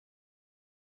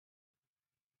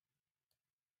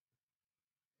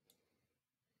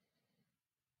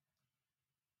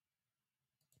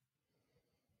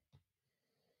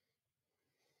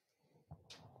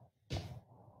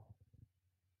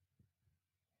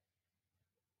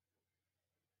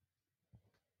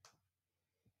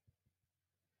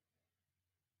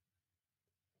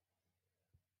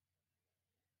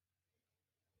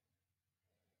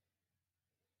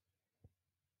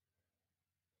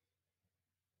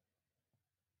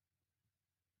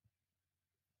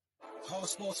Whole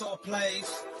sports all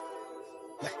plays.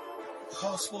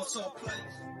 Whole sports all plays.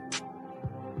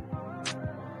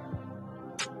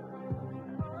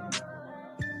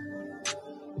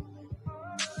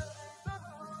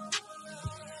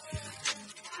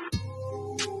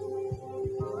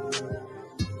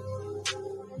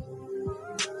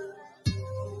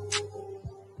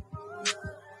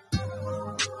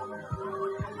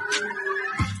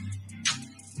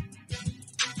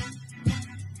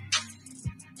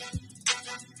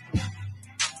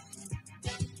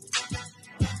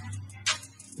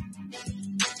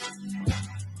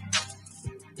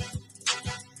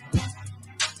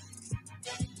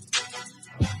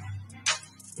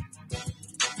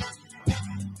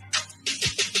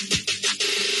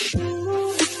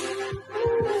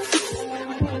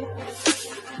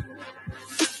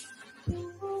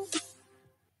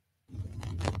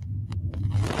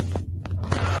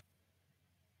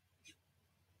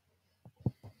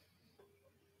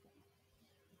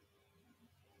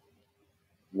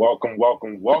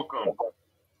 Welcome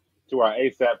to our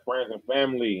ASAP friends and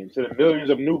family, and to the millions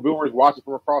of new viewers watching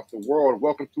from across the world.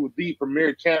 Welcome to the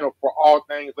premier channel for all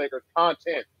things Lakers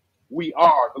content. We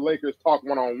are the Lakers Talk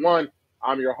One-on-One.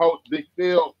 I'm your host, Big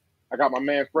Phil. I got my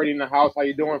man Freddie in the house. How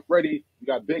you doing, Freddie? You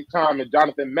got Big Time and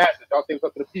Jonathan Matson. Y'all say what's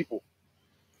up to the people.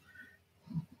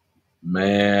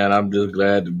 Man, I'm just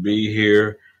glad to be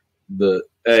here.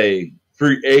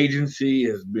 Free agency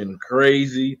has been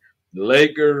crazy. The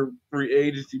Laker free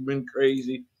agency been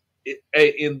crazy.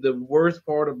 And the worst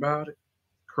part about it,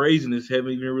 craziness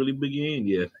haven't even really begun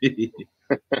yet.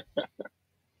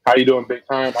 How you doing, Big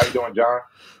Time? How you doing, John?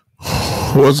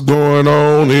 What's going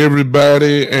on,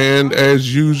 everybody? And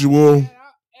as usual,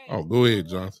 oh, go ahead,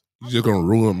 John. You're just gonna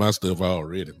ruin my stuff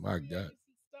already. My God.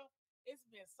 It's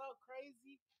been so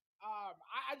crazy.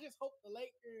 I just hope the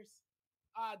Lakers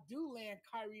do land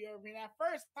Kyrie Irving. At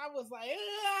first, I was like,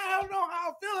 I don't know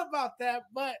how I feel about that,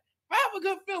 but I have a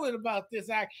good feeling about this,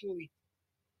 actually.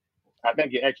 I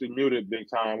think you actually muted, Big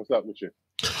Time. What's up with you?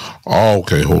 Oh,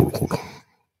 okay, hold on.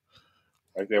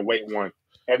 I said, wait one.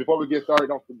 And before we get started,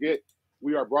 don't forget,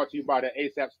 we are brought to you by the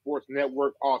ASAP Sports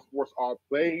Network, All Sports, All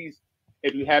Plays.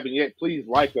 If you haven't yet, please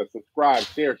like us, subscribe,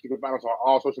 share. You can find us on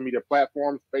all social media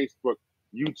platforms, Facebook,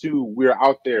 YouTube. We're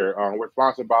out there. We're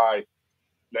sponsored by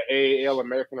the AAL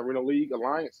American Arena League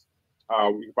Alliance.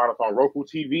 You can find us on Roku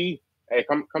TV. Hey,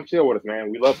 come chill with us, man.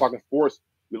 We love talking sports.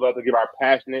 We love to give our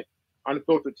passionate,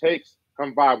 unfiltered takes.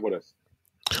 Come vibe with us.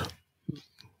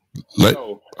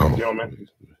 Gentlemen,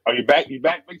 are you back? You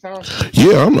back, Big Time?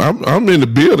 Yeah, I'm in the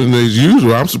building as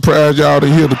usual. I'm surprised y'all to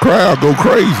hear the crowd go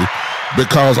crazy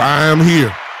because I am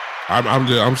here.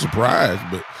 I'm surprised,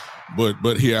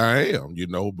 but here I am, you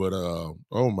know. But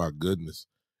oh my goodness,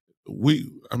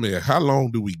 how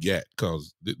long do we get?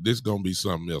 Because this is gonna be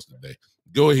something else today.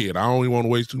 Go ahead. I don't even want to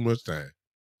waste too much time.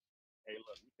 Hey,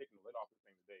 look, we're taking the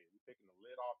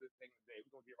lid off this thing today.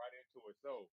 We're gonna get right into it.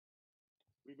 So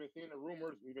we've been seeing the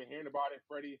rumors. We've been hearing about it,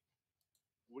 Freddie.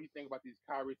 What do you think about these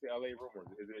Kyrie to LA rumors?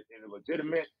 Is it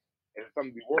legitimate? Is it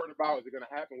something to be worried about? Is it going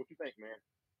to happen? What you think, man?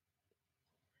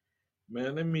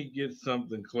 Man, let me get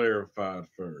something clarified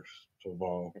first of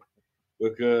all,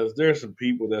 because there's some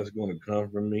people that's going to come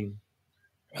from me.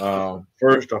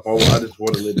 First off, I just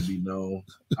want to let it be known,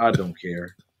 I don't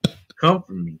care. Come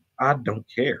from me. I don't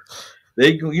care.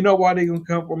 You know why they going to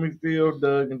come for me, Phil,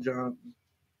 Doug, and Jonathan?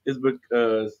 It's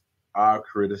because I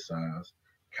criticize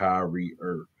Kyrie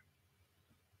Irving.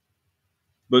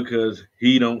 Because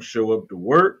he don't show up to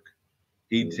work.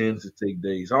 He tends to take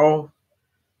days off.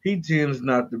 He tends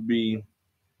not to be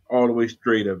all the way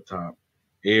straight up top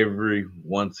every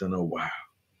once in a while.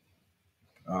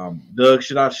 Doug,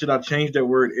 should I change that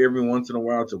word every once in a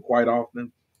while to quite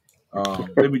often?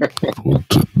 Maybe.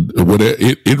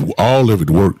 All of it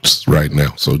works right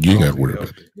now, so you ain't got to worry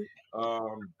about it.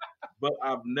 But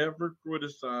I've never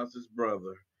criticized his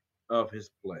brother of his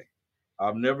play.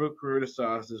 I've never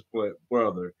criticized his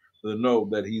brother to know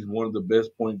that he's one of the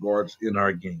best point guards in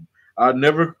our game. I've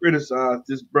never criticized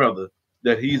this brother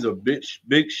that he's a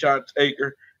big shot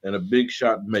taker and a big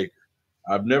shot maker.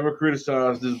 I've never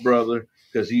criticized this brother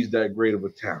because he's that great of a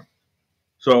talent.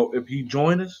 So if he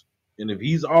joins us and if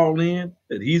he's all in,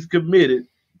 that he's committed,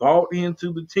 bought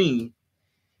into the team,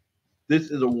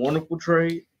 this is a wonderful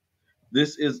trade.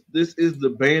 This is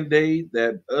the Band-Aid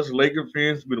that us Laker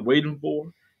fans have been waiting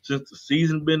for since the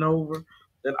season been over.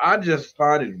 And I just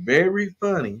find it very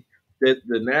funny that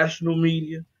the national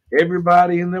media,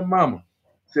 everybody and their mama,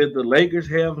 said the Lakers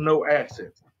have no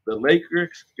assets. The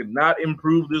Lakers cannot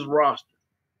improve this roster.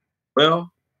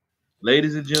 Well,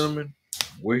 ladies and gentlemen,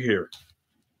 we're here.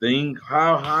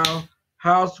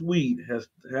 How sweet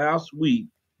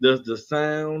does the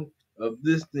sound of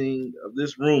this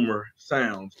rumor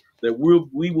sounds that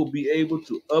we will be able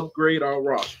to upgrade our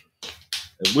roster?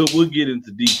 And we'll get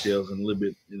into details in a little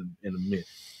bit in a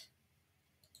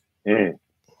minute.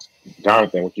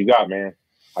 Jonathan, what you got, man?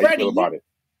 How Freddie, you feel about it?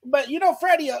 But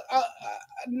Freddie,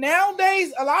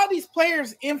 nowadays a lot of these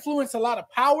players influence a lot of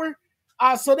power,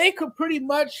 so they could pretty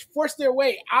much force their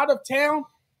way out of town.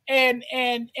 And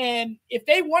if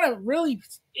they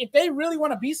really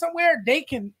want to be somewhere, they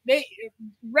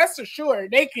rest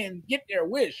assured they can get their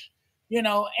wish,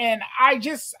 And I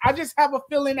just have a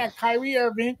feeling that Kyrie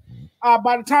Irving,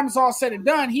 by the time it's all said and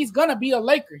done, he's gonna be a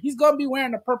Laker. He's gonna be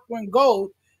wearing the purple and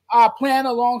gold, playing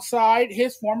alongside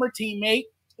his former teammate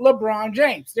LeBron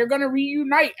James. They're gonna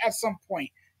reunite at some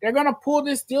point. They're gonna pull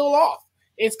this deal off.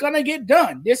 It's gonna get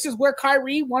done. This is where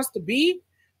Kyrie wants to be.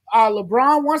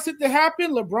 LeBron wants it to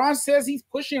happen. LeBron says he's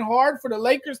pushing hard for the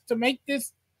Lakers to make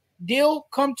this deal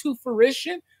come to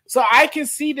fruition. So I can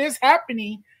see this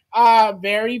happening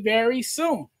very, very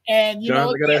soon. And, John,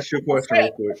 I got to ask you a question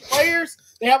real quick. Players,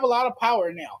 they have a lot of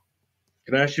power now.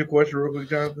 Can I ask you a question real quick,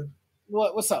 Jonathan?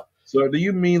 What's up? So do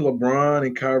you mean LeBron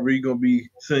and Kyrie going to be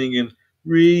singing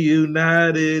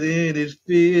Reunited and it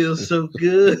feels so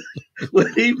good?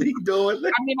 What he be doing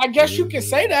there? I mean, I guess you can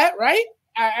say that, right?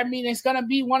 I mean, it's going to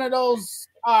be one of those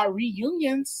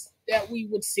reunions that we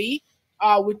would see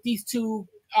with these two,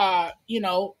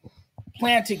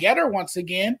 playing together once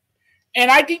again.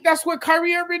 And I think that's what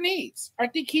Kyrie Irving needs. I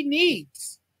think he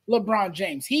needs LeBron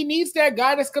James. He needs that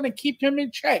guy that's going to keep him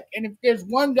in check. And if there's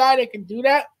one guy that can do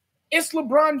that, it's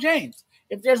LeBron James.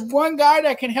 If there's one guy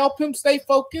that can help him stay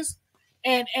focused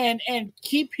and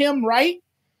keep him right,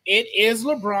 it is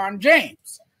LeBron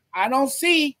James. I don't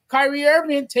see Kyrie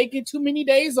Irving taking too many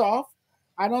days off.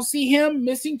 I don't see him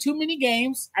missing too many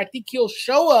games. I think he'll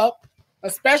show up,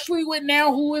 especially with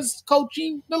now who is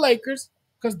coaching the Lakers,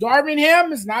 because Darvin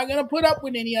Ham is not going to put up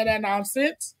with any of that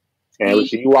nonsense. And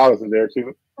Rasheed Wallace is there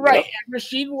too. Right, yep. And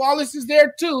Rasheed Wallace is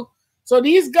there too. So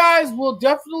these guys will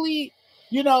definitely,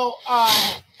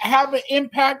 have an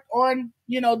impact on,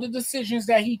 the decisions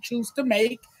that he chooses to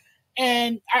make.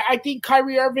 And I think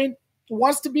Kyrie Irving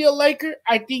wants to be a Laker.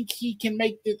 I think he can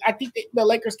make this. I think the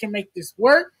Lakers can make this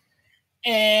work.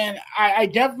 And I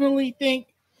definitely think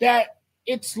that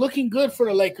it's looking good for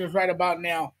the Lakers right about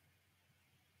now.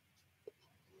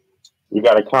 We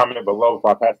got a comment below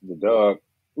before I pass it to Doug.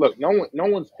 Look, no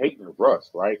one's hating Russ,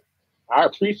 right? I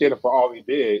appreciate him for all he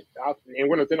did. And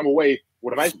we're going to send him away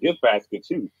with a nice gift basket,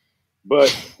 too. But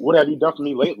what have you done for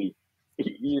me lately?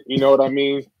 You know what I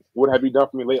mean? What have you done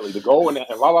for me lately? The goal in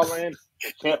La La Land,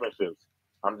 championships.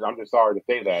 I'm just sorry to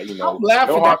say that. I'm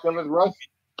laughing. No hard feelings, Russ.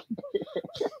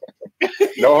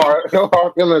 no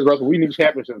hard feelings, Russ. We need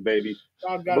championships, baby.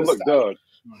 But look, Doug.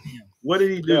 What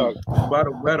did he do?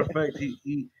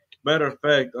 Matter of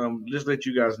fact, just let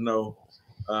you guys know,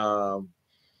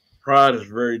 Pride is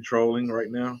very trolling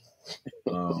right now.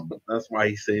 That's why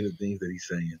he's saying the things that he's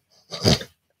saying.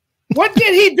 What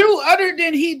did he do other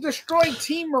than he destroyed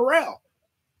team morale?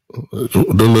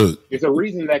 Look, it's a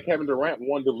reason that Kevin Durant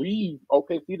wanted to leave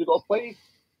OKC to go play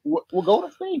with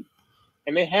Golden State.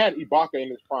 And they had Ibaka in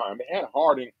his prime. They had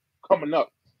Harden coming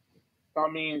up. So, I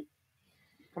mean,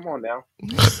 come on now.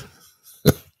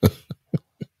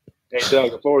 Hey,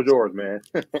 Doug, the floor is yours, man.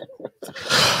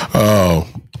 Oh,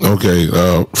 okay.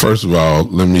 First of all,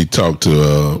 let me talk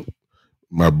to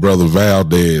my brother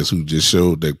Valdez, who just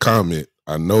showed that comment.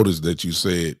 I noticed that you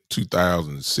said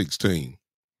 2016.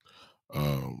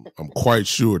 I'm quite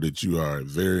sure that you are a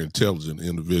very intelligent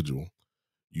individual.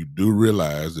 You do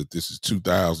realize that this is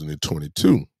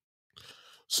 2022.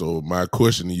 So my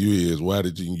question to you is, why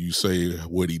did you say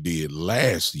what he did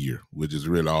last year, which is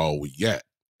really all we got?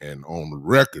 And on the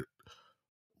record,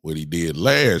 what he did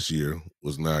last year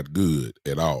was not good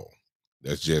at all.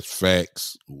 That's just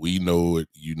facts. We know it.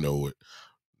 You know it.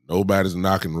 Nobody's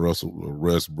knocking Russ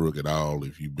Westbrook at all.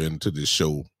 If you've been to this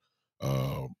show,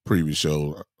 previous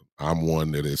show, I'm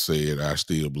one that has said I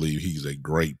still believe he's a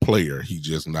great player. He's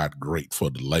just not great for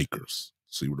the Lakers.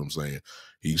 See what I'm saying?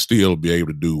 He still be able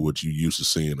to do what you used to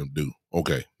seeing him do.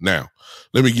 Okay, now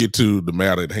let me get to the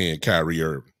matter at hand, Kyrie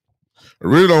Irving. I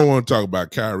really don't want to talk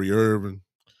about Kyrie Irving.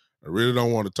 I really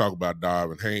don't want to talk about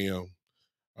Darvin Ham.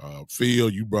 Phil,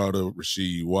 you brought up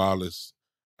Rasheed Wallace.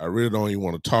 I really don't even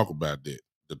want to talk about that.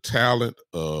 The talent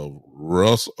of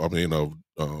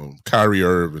Kyrie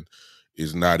Irving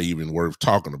is not even worth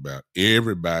talking about.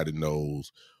 Everybody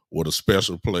knows what a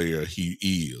special player he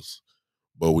is.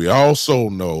 But we also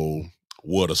know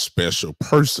what a special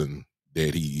person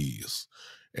that he is.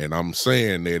 And I'm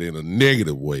saying that in a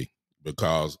negative way,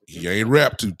 because he ain't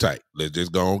wrapped too tight. Let's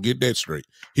just go and get that straight.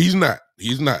 He's not.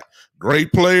 He's not.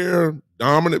 Great player,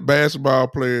 dominant basketball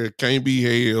player, can't be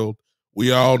held.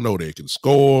 We all know that. Can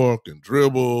score, can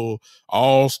dribble,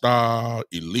 all-star,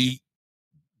 elite,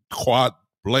 quad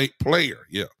player.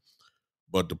 Yeah.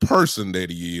 But the person that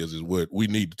he is what we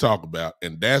need to talk about.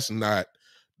 And that's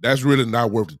really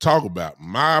not worth to talk about.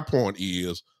 My point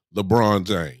is LeBron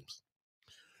James.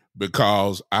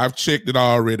 Because I've checked it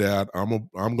already out. I'm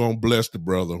gonna bless the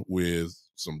brother with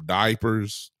some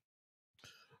diapers,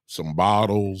 some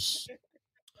bottles,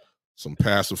 some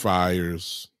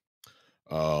pacifiers,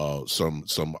 I'm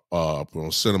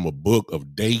gonna send him a book of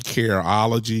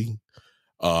daycareology,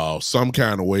 some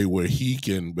kind of way where he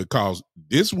can, because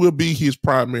this will be his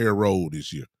primary role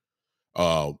this year.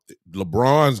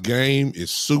 LeBron's game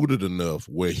is suited enough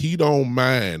where he don't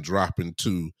mind dropping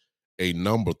to a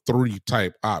number 3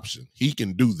 type option. He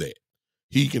can do that.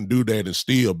 He can do that and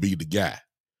still be the guy.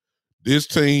 This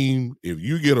team, if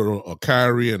you get a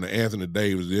Kyrie and an Anthony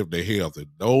Davis, if they're healthy,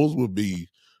 those would be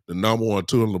the number 1,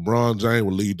 2, and LeBron James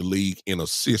will lead the league in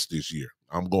assists this year.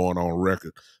 I'm going on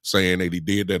record saying that he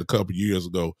did that a couple years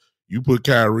ago. You put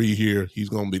Kyrie here, he's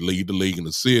going to be lead the league in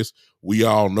assists. We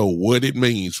all know what it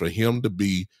means for him to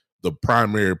be the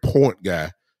primary point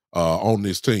guy on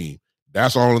this team.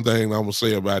 That's the only thing I'm going to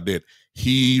say about that.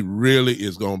 He really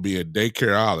is going to be a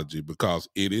daycareology because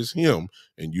it is him,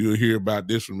 and you'll hear about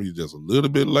this from me just a little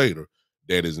bit later,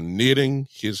 that is knitting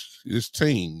his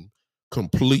team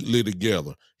completely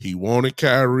together. He wanted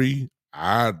Kyrie.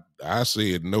 I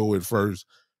said no at first.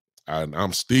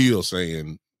 I'm still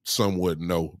saying somewhat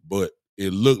no, but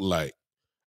it looked like,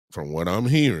 from what I'm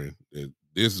hearing,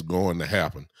 this is going to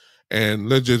happen. And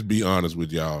let's just be honest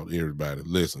with y'all, everybody.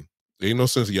 Listen, there ain't no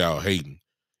sense of y'all hating.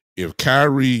 If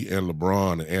Kyrie and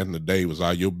LeBron and Anthony Davis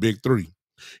are your big 3,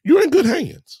 you're in good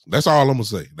hands. That's all I'm gonna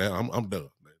say. I'm done.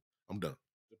 I'm done.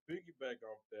 To piggyback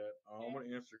off that, I'm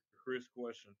gonna answer Chris'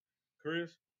 question.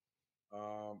 Chris,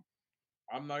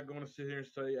 I'm not gonna sit here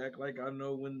and act like I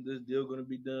know when this deal gonna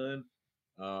be done.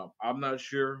 I'm not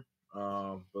sure,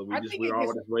 but we're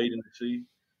all just waiting to see.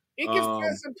 It gets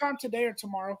done sometime today or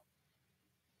tomorrow.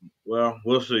 Well,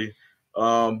 we'll see.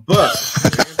 But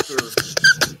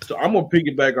so I'm gonna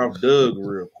piggyback off Doug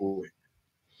real quick.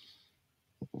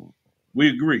 We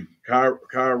agree.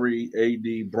 Kyrie,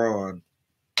 AD, Bron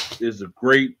is a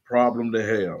great problem to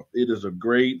have. It is a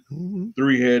great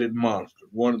 3-headed monster.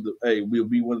 We'll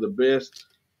be one of the best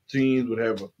teams. Would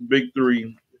have a big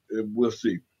 3. We'll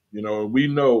see. You know, we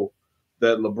know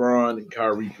that LeBron and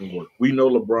Kyrie can work. We know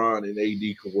LeBron and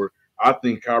AD can work. I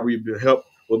think Kyrie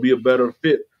will be a better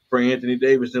fit for Anthony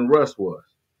Davis than Russ was.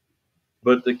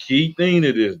 But the key thing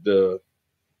to this, Doug,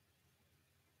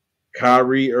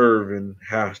 Kyrie Irving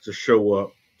has to show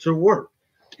up to work.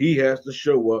 He has to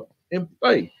show up and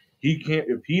play. He can't.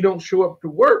 If he don't show up to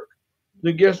work,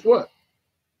 then guess what?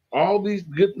 All these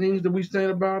good things that we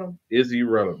saying about him is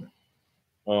irrelevant.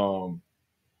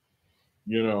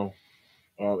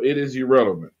 It is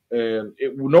irrelevant. And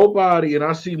nobody, and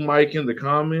I see Mike in the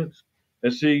comments,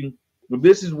 and see, but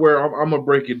this is where I'm gonna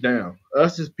break it down.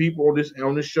 Us as people on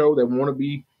this show that want to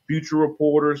be future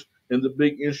reporters in the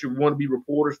big industry, want to be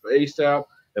reporters for ASAP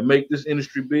and make this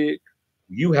industry big,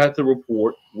 you have to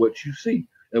report what you see.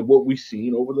 And what we've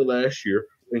seen over the last year,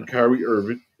 and Kyrie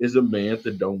Irving is a man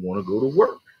that don't want to go to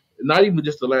work. Not even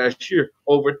just the last year,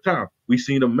 over time. We've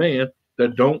seen a man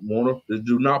that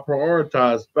do not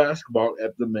prioritize basketball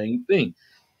as the main thing.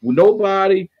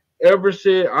 Nobody ever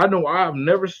said, I've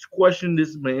never questioned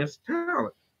this man's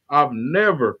talent. I've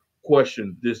never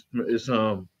questioned this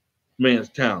man's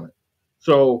talent.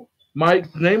 So,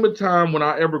 Mike, name a time when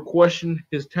I ever questioned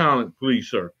his talent, please,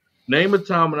 sir. Name a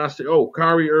time when I say, oh,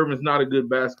 Kyrie Irving's not a good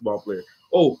basketball player.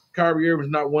 Oh, Kyrie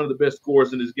Irving's not one of the best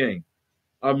scorers in this game.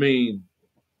 Me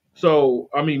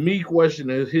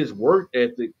questioning his work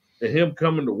ethic and him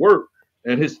coming to work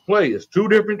and his play is 2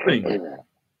 different things.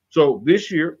 So this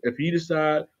year, if he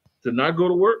decides to not go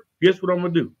to work, guess what I'm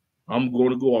going to do? I'm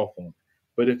going to go off on him.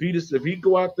 But if he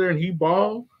go out there and he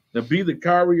ball and be the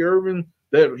Kyrie Irving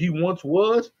that he once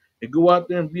was and go out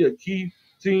there and be a key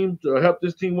team to help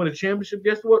this team win a championship,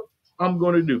 guess what I'm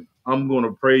going to do? I'm going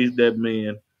to praise that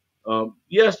man.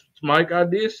 Yes, Mike, I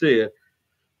did say it.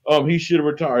 He should have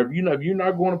retired. If you're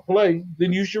not going to play,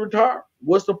 then you should retire.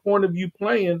 What's the point of you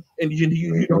playing and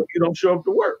you don't show up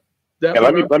to work?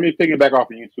 Let me piggyback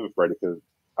off of you too, Freddie, because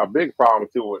a big problem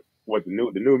too with the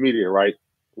new media, right?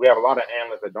 We have a lot of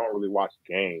analysts that don't really watch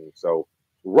games. So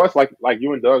Russ, like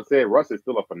you and Doug said, Russ is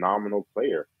still a phenomenal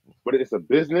player, but it's a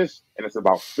business and it's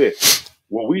about fit.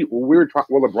 What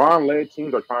LeBron-led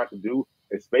teams are trying to do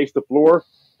is space the floor.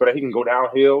 so that he can go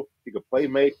downhill, he can play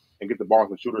make, and get the ball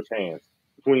in the shooter's hands.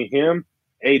 Between him,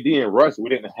 AD, and Russ, we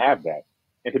didn't have that.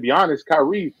 And to be honest,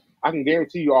 Kyrie, I can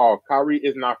guarantee you all, Kyrie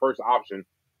isn't our first option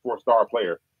for a star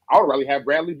player. I would rather have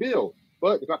Bradley Beal,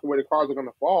 but it's not the way the cards are going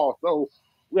to fall. So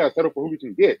we got to settle for who we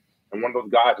can get. And one of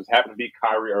those guys just happened to be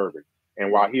Kyrie Irving.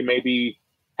 And while he may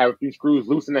have a few screws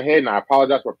loose in the head, and I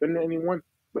apologize for offending anyone,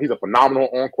 but he's a phenomenal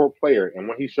on-court player. And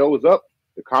when he shows up,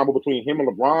 the combo between him and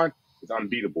LeBron is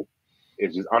unbeatable.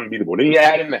 It's just unbeatable. Then you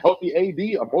add in the healthy AD,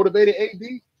 a motivated AD.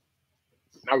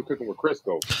 Now we're cooking with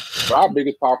Crisco. But our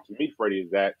biggest problem to me, Freddie,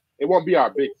 is that it won't be our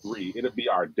big three. It'll be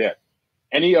our depth.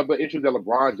 Any of the issues that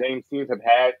LeBron James teams have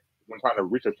had when trying to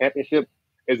reach a championship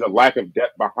is a lack of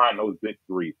depth behind those big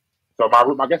three. So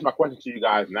I guess my question to you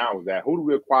guys now is that who do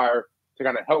we acquire to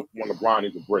kind of help when LeBron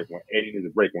needs a break, when AD needs a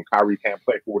break, when Kyrie can't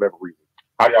play for whatever reason?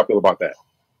 How do y'all feel about that?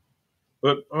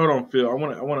 But hold on, Phil. I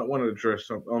want to address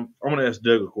something. I'm going to ask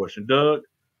Doug a question. Doug,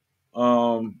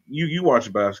 you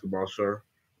watch basketball, sir.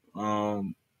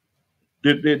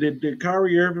 Did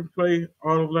Kyrie Irving play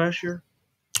all of last year?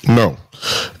 No,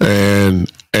 and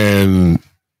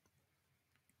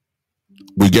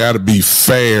we got to be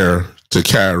fair to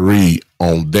Kyrie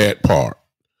on that part.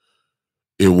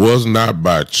 It was not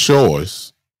by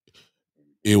choice;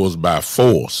 it was by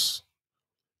force.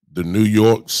 The New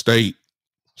York State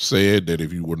said that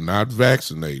if you were not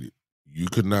vaccinated, you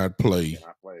could not play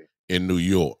in New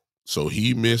York. So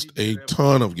he missed a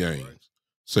ton of games. Right?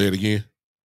 Say it again.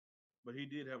 But he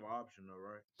did have an option, though,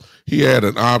 right? He had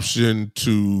an option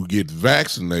to get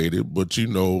vaccinated, but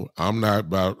I'm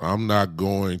not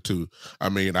going to. I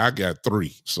mean, I got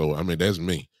 3, so I mean that's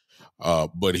me.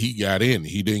 But he got in.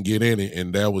 He didn't get in it,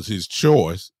 and that was his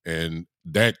choice. And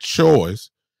that choice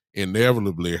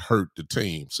inevitably hurt the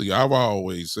team. See, I've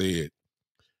always said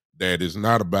that it's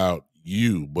not about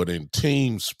you, but in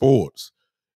team sports,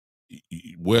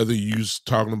 whether you're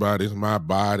talking about it's my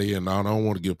body, and I don't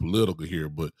want to get political here,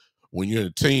 but when you're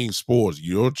in team sports,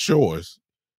 your choice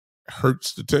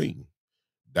hurts the team.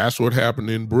 That's what happened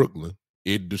in Brooklyn.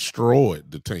 It destroyed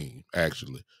the team,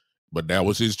 actually. But that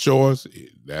was his choice.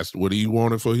 That's what he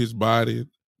wanted for his body.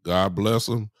 God bless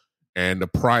him. And the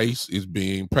price is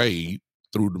being paid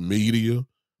through the media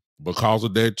because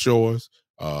of that choice.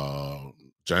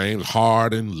 James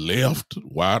Harden left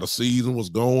while the season was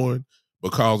going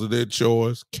because of that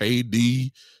choice.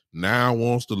 KD now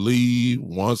wants to leave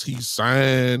once he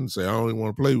signed, say, I don't even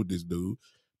want to play with this dude,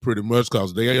 pretty much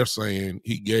because they are saying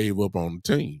he gave up on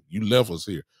the team. You left us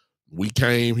here. We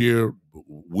came here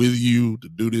with you to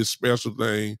do this special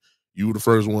thing. You were the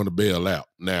first one to bail out.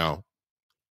 Now,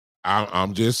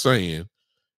 I'm just saying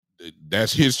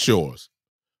that's his choice.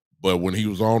 But when he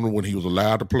was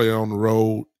allowed to play on the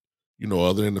road,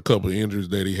 other than a couple of injuries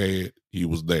that he had, he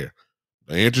was there.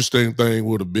 The interesting thing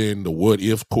would have been, the what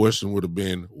if question would have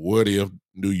been, what if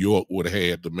New York would have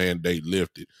had the mandate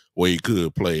lifted where he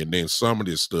could play? And then some of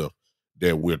this stuff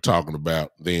that we're talking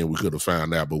about, then we could have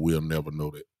found out, but we'll never know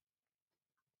that.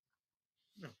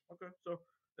 No. Okay. So,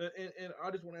 and I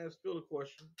just want to ask Phil a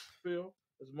question. Phil,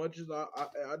 as much as I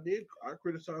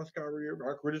criticized Kyrie Irving,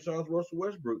 I criticized Russell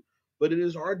Westbrook, but it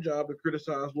is our job to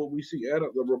criticize what we see, the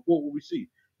report what we see.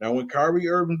 Now, when Kyrie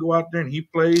Irving go out there and he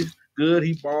plays good,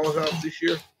 he balls out this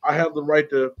year, I have the right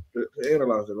to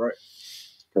analyze it, right?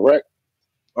 Correct.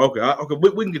 Okay.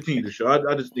 We can continue the show.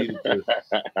 I just needed to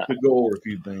go over a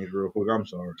few things real quick. I'm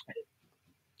sorry.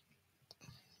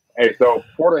 Hey, so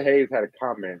Porter Hayes had a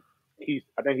comment.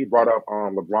 I think he brought up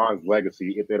LeBron's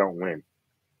legacy if they don't win.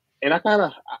 And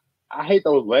I hate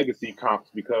those legacy comps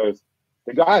because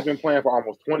the guy's been playing for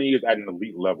almost 20 years at an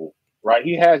elite level. Right,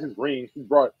 he has his rings. He's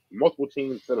brought multiple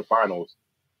teams to the finals.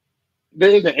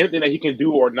 There isn't anything that he can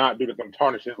do or not do to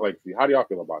tarnish his legacy. How do y'all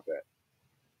feel about that?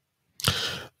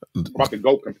 About the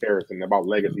GOAT comparison, about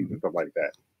legacies and stuff like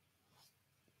that.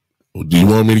 Do you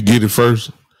want me to get it first?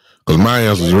 Because my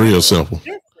answer is real simple.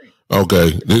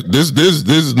 Okay, this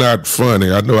is not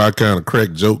funny. I know I kind of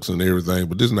crack jokes and everything,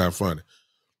 but this is not funny.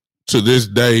 To this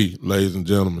day, ladies and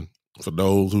gentlemen, for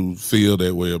those who feel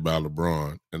that way about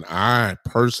LeBron, and I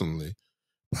personally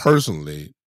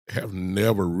have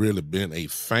never really been a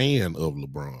fan of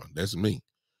LeBron. That's me.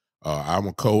 I'm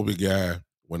a Kobe guy.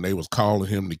 When they was calling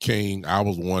him the king, I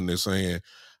was one that's saying,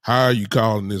 how are you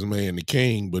calling this man the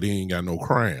king, but he ain't got no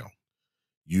crown?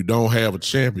 You don't have a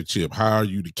championship. How are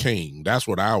you the king? That's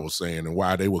what I was saying, and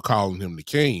why they were calling him the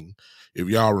king. If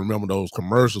y'all remember those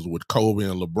commercials with Kobe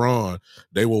and LeBron,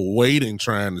 they were waiting,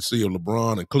 trying to see if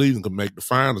LeBron and Cleveland could make the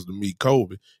finals to meet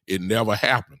Kobe. It never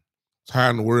happened. How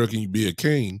in the world can you be a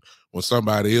king when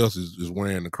somebody else is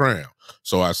wearing the crown?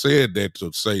 So I said that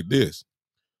to say this.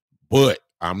 But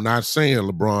I'm not saying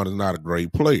LeBron is not a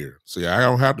great player. See, I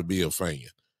don't have to be a fan.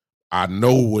 I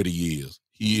know what he is.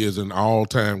 He is an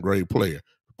all-time great player.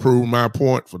 To prove my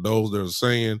point, for those that are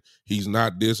saying he's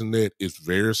not this and that, it's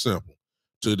very simple.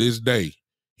 To this day,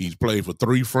 he's played for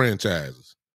 3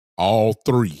 franchises. All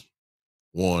 3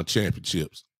 won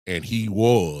championships, and he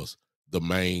was the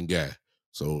main guy.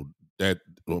 So that,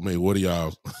 I mean, what are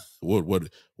y'all?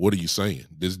 What are you saying?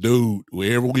 This dude,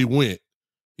 wherever we went,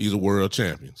 he's a world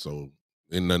champion. So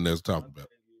ain't nothing else to talk about.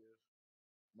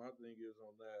 My thing is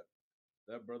on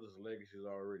that brother's legacy is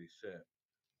already set.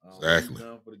 Exactly. What he's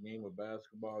done for the game of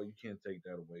basketball, you can't take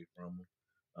that away from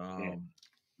him.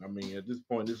 I mean, at this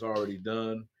point, it's already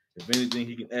done. If anything,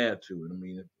 he can add to it. I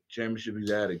mean, championship,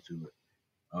 he's adding to it.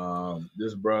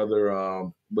 This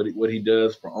brother, what he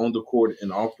does for on the court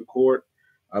and off the court,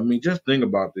 I mean, just think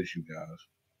about this, you guys.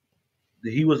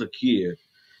 He was a kid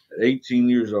at 18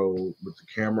 years old with the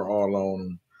camera all on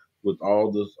him, with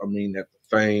all this, I mean, at the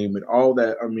fame and all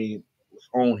that, I mean, was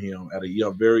on him at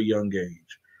a very young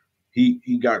age.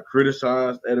 He got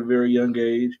criticized at a very young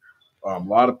age. A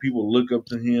lot of people look up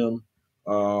to him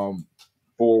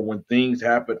for when things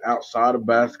happen outside of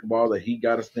basketball that he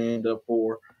got to stand up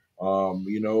for.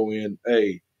 And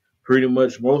hey, pretty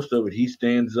much most of it he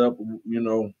stands up,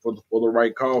 for the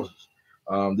right causes.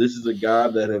 This is a guy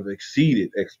that have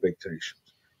exceeded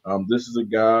expectations. This is a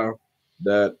guy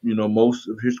that, most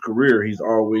of his career, he's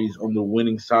always on the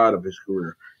winning side of his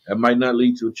career. That might not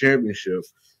lead to a championship,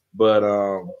 but,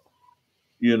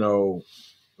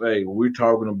 hey, we're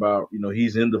talking about,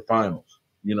 he's in the finals.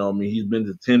 He's been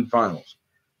to 10 finals.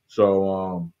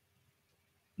 So,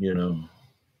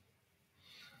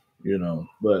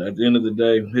 but at the end of the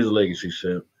day, his legacy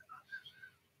set.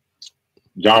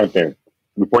 Jonathan,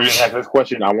 before you ask this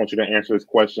question, I want you to answer this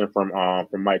question from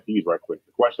Mike Hughes right quick.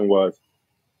 The question was,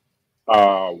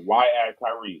 why add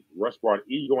Kyrie? Russ brought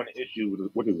ego and issues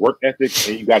with his work ethic,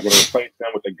 and you guys are going to replace him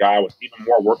with a guy with even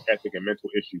more work ethic and mental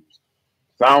issues.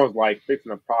 Sounds like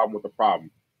fixing a problem with a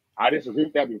problem. I disagree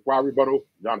with that. Before I rebuttal,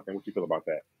 Jonathan, what you feel about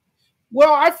that?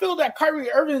 Well, I feel that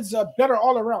Kyrie Irving's a better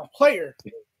all-around player.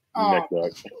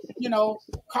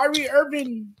 Kyrie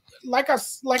Irving, like I've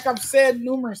said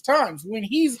numerous times, when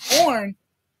he's on,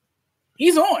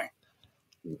 he's on.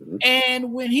 Mm-hmm.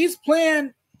 And when he's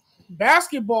playing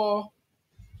basketball,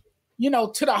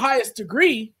 to the highest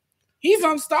degree, he's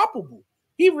unstoppable.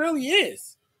 He really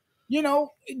is.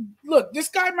 Look, this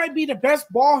guy might be the best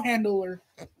ball handler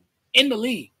in the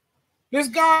league. This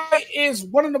guy is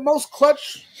one of the most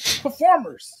clutch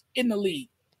performers in the league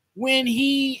when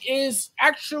he is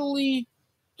actually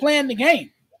playing the game.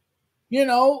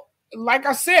 Like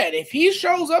I said, if he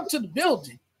shows up to the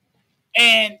building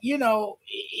and,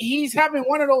 he's having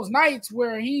one of those nights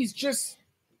where he's just,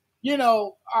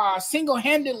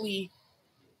 single-handedly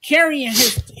carrying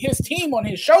his team on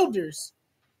his shoulders,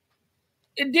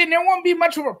 then there won't be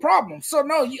much of a problem. So,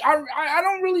 no, I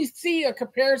don't really see a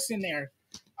comparison there.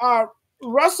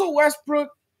 Russell Westbrook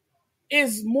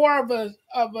is more of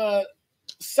a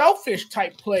selfish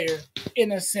type player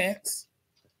in a sense.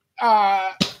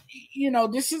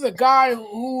 This is a guy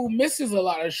who misses a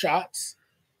lot of shots.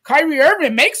 Kyrie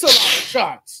Irving makes a lot of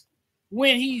shots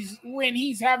when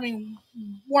he's having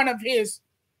one of his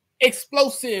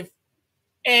explosive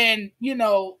and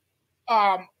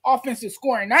offensive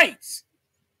scoring nights.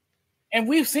 And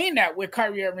we've seen that with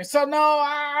Kyrie Irving. So, no,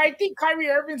 I think Kyrie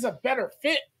Irving's a better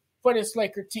fit for this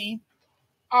Laker team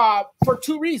for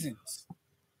 2 reasons.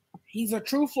 He's a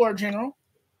true floor general,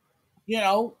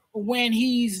 when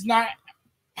he's not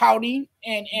pouting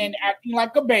and acting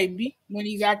like a baby, when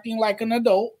he's acting like an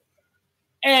adult.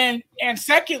 And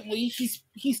secondly,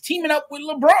 he's teaming up with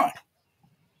LeBron.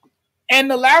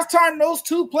 And the last time those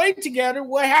two played together,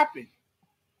 what happened?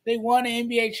 They won an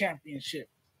NBA championship.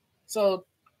 So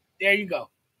there you go.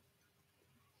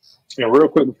 And real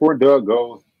quick, before Doug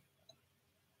goes,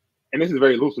 and this is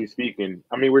very loosely speaking,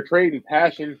 I mean, we're trading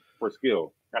passion for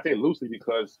skill. I say loosely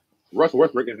because Russell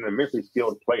Westbrook is an immensely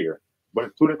skilled player, but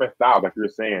it's 2 different styles, like you're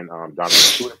saying,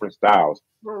 Jonathan, 2 different styles.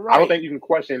 Right. I don't think you can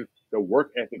question the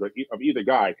work ethic of either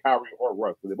guy, Kyrie or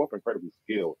Russ, because they're both incredibly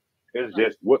skilled. It's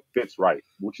just what fits right.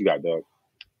 What you got, Doug?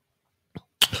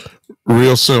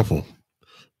 Real simple.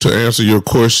 To answer your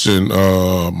question,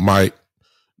 Mike,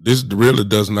 this really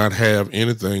does not have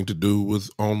anything to do with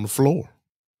on the floor.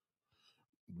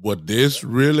 What this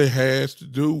really has to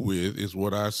do with is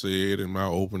what I said in my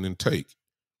opening take.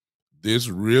 This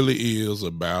really is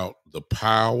about the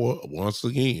power, once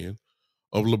again,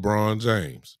 of LeBron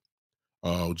James.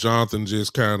 Jonathan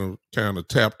just kind of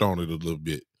tapped on it a little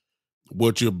bit.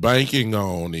 What you're banking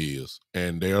on is,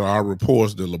 and there are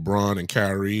reports that LeBron and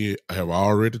Kyrie have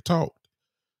already talked,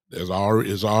 It's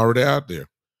already out there.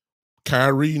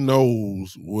 Kyrie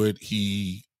knows what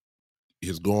he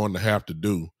is going to have to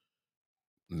do,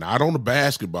 not on the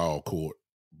basketball court,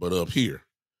 but up here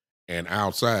and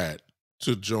outside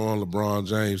to join LeBron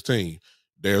James' team.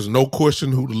 There's no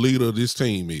question who the leader of this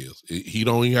team is. He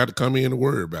don't even have to come in and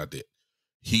worry about that.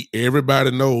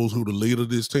 Everybody knows who the leader of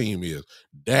this team is.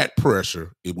 That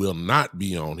pressure, it will not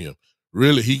be on him.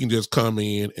 Really, he can just come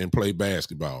in and play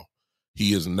basketball.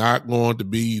 He is not going to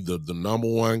be the number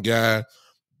one guy.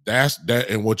 That's that,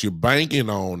 and what you're banking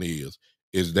on is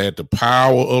that the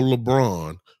power of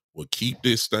LeBron will keep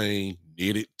this thing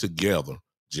knitted together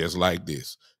just like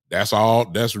this. That's all.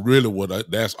 That's really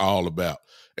what that's all about,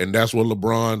 and that's what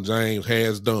LeBron James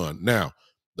has done. Now,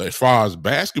 as far as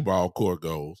basketball court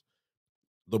goes,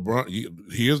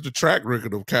 here's the track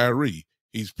record of Kyrie.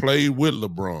 He's played with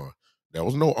LeBron. There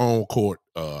was no on-court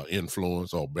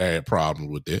influence or bad problems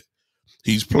with that.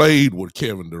 He's played with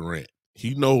Kevin Durant.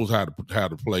 He knows how to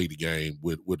play the game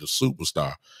with a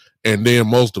superstar. And then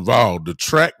most of all, the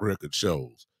track record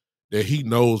shows that he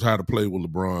knows how to play with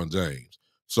LeBron James.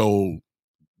 So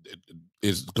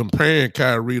it's comparing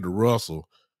Kyrie to Russell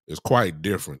is quite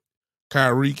different.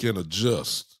 Kyrie can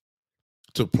adjust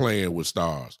to playing with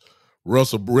stars.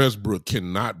 Russell Westbrook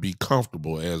cannot be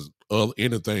comfortable as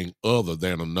anything other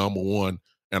than a number one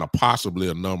and possibly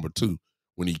a number two.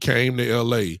 When he came to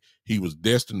LA, he was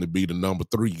destined to be the number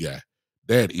three guy.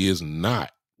 That is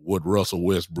not what Russell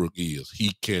Westbrook is.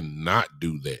 He cannot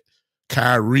do that.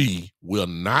 Kyrie will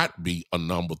not be a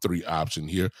number three option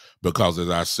here because, as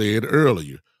I said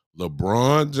earlier,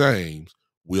 LeBron James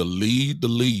will lead the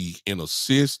league in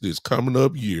assists this coming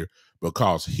up year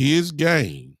because his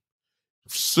game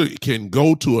can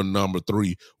go to a number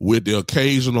three with the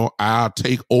occasional I'll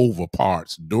take over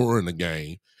parts during the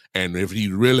game. And if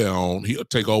he's really on, he'll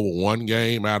take over one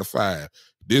game out of 5.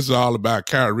 This is all about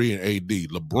Kyrie and AD.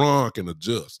 LeBron can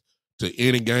adjust to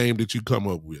any game that you come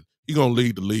up with. He's going to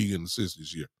lead the league in assists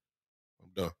this year. I'm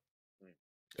done.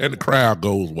 And the crowd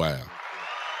goes wild.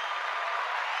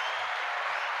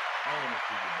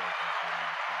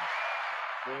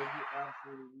 Well, you're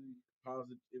absolutely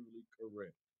positively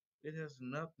correct. It has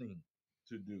nothing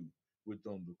to do with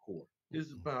on the court.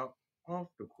 It's about off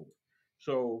the court.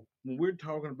 So when we're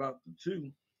talking about the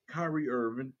two, Kyrie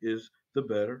Irving is the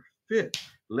better fit.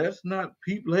 Let's not,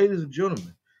 ladies and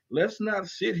gentlemen, let's not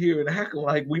sit here and act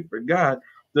like we forgot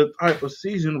the type of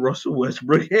season Russell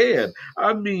Westbrook had.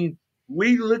 I mean,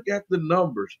 we look at the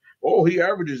numbers. Oh, he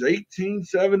averages 18,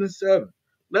 7, and 7.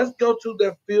 Let's go to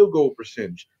that field goal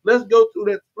percentage. Let's go to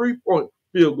that 3-point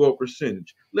field goal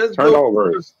percentage. Let's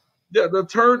turnovers. Go to the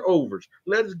turnovers.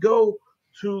 Let's go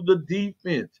to the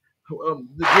defense. He brought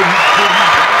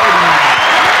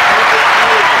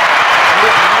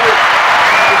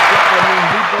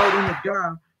in a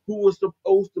guy who was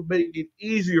supposed to make it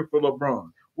easier for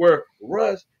LeBron, where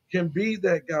Russ can be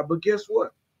that guy. But guess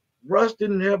what? Russ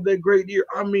didn't have that great year.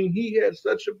 I mean, he had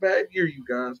such a bad year, you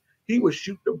guys. He would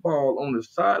shoot the ball on the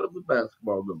side of the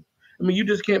basketball goal. I mean, you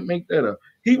just can't make that up.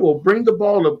 He will bring the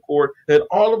ball up court, and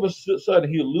all of a sudden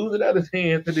he'll lose it out of his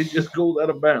hands, and it just goes out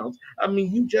of bounds. I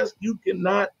mean, you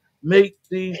cannot make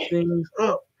these things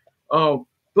up.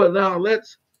 But now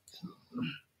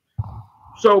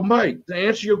So, Mike, to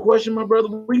answer your question, my brother,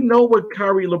 we know what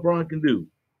Kyrie LeBron can do.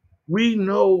 We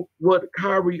know what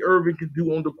Kyrie Irving can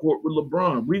do on the court with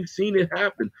LeBron. We've seen it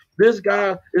happen. This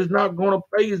guy is not going to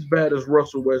play as bad as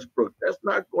Russell Westbrook. That's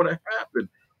not going to happen.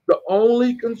 The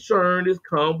only concern is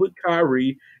come with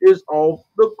Kyrie is off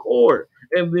the court.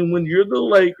 And then when you're the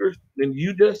Lakers and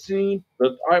you just seen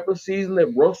the type of season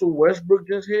that Russell Westbrook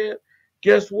just had,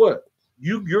 guess what?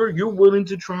 You're willing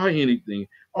to try anything.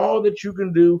 All that you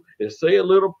can do is say a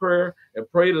little prayer and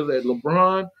pray to that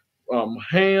LeBron,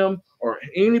 Ham, or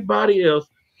anybody else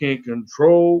can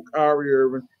control Kyrie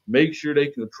Irving. Make sure they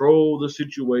control the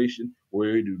situation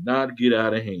where it do not get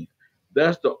out of hand.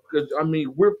 That's so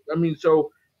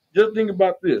just think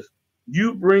about this.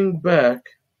 You bring back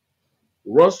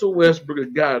Russell Westbrook, a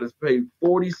guy that's paid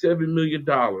 $47 million.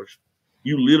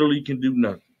 You literally can do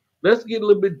nothing. Let's get a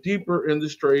little bit deeper in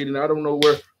this trade, and I don't know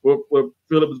where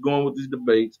Philip is going with these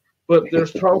debates, but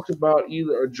there's talks about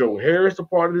either a Joe Harris a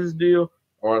part of this deal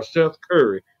or a Seth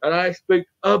Curry, and I expect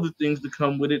other things to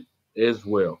come with it as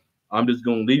well. I'm just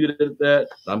going to leave it at that.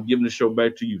 I'm giving the show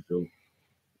back to you, Phil.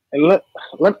 And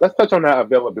let's touch on that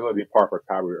availability part for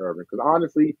Kyrie Irving, because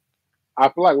honestly, I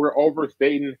feel like we're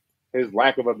overstating his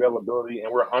lack of availability,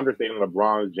 and we're understating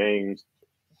LeBron James,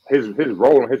 his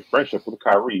role and his friendship with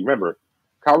Kyrie. Remember,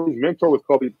 Kyrie's mentor was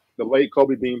Kobe, the late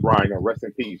Kobe Bean Bryant, and rest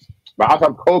in peace. But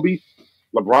outside of Kobe,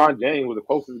 LeBron James was the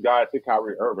closest guy to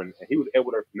Kyrie Irving, and he was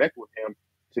able to connect with him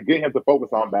to get him to focus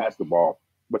on basketball.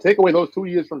 But take away those 2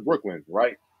 years from Brooklyn,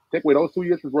 right? Take away those 2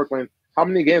 years from Brooklyn. How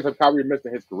many games have Kyrie missed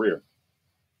in his career?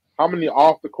 How many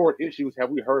off the court issues have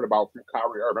we heard about from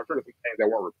Kyrie Irving? I'm sure there's some things that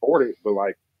weren't reported, but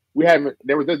like we haven't.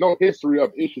 There's no history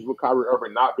of issues with Kyrie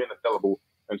Irving not being available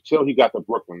until he got to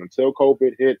Brooklyn, until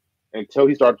COVID hit, until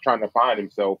he started trying to find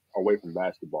himself away from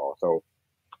basketball. So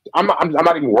I'm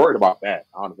not even worried about that.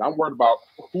 Honestly, I'm worried about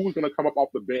who's going to come up off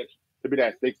the bench to be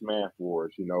that sixth man for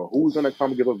us. You know, who's going to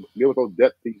come and give us those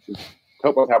depth pieces to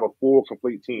help us have a full,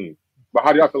 complete team. But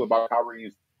how do y'all feel about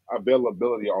Kyrie's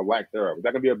availability or lack thereof? Is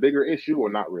that going to be a bigger issue or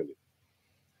not really?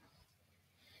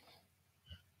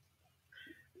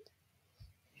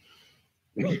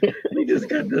 We just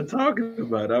got to talking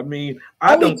about it. I mean,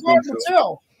 I don't think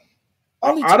so.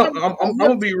 I'm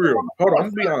gonna be real. Hold on, I'm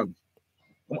gonna be honest.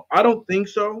 I don't think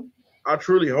so. I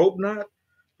truly hope not,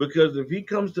 because if he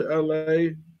comes to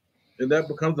LA and that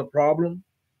becomes a problem,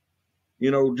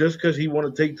 you know, just because he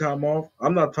want to take time off,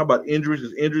 I'm not talking about injuries,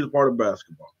 because injuries is part of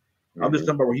basketball. Mm-hmm. I'm just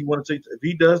talking about what he want to take. If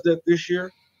he does that this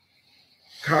year,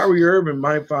 Kyrie Irving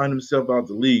might find himself out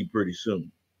the league pretty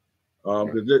soon.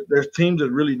 Because there's teams that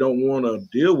really don't want to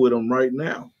deal with him right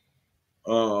now.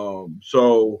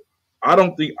 So I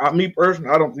don't think, me personally,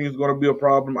 I don't think it's going to be a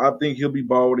problem. I think he'll be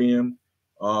balled in.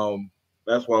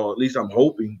 That's why, at least I'm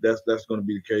hoping that's going to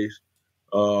be the case.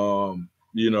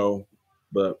 You know,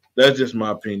 but that's just my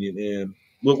opinion, and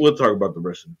we'll talk about the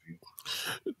rest of the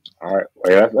field. All right,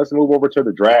 well, let's move over to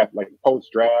the draft, like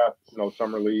post-draft, you know,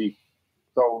 summer league.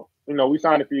 So, you know, we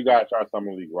signed a few guys to our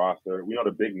summer league roster. We know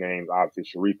the big names,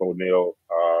 obviously, Shareef O'Neal,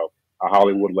 a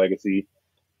Hollywood legacy,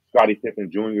 Scottie Pippen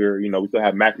Jr. You know, we still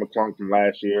have Mac McClung from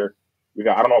last year. I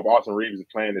don't know if Austin Reeves is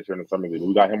playing this year in the summer league.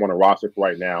 We got him on the roster for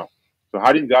right now. So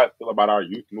how do you guys feel about our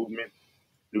youth movement?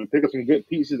 Do we pick up some good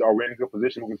pieces? Are we in a good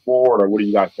position moving forward, or what do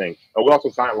you guys think? We also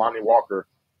signed Lonnie Walker,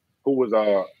 who was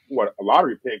a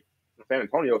lottery pick in San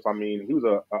Antonio. So, I mean, he was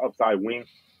a upside wing.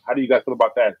 How do you guys feel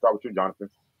about that? Start with you, Jonathan.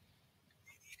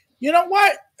 You know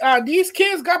what? These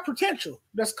kids got potential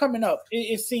that's coming up.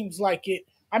 It seems like it.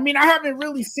 I mean, I haven't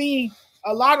really seen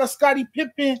a lot of Scottie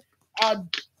Pippen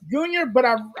Jr., but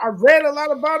I read a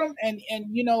lot about him, and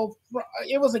you know,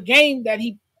 it was a game that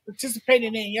he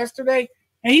participated in yesterday,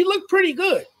 and he looked pretty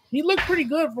good. He looked pretty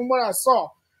good from what I saw.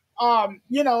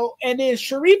 You know, and then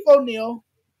Shareef O'Neal,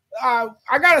 I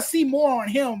got to see more on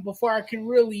him before I can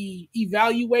really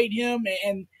evaluate him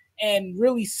and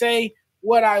really say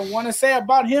what I want to say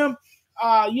about him.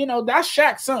 You know, that's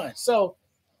Shaq's son, so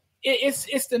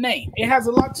it's the name. It has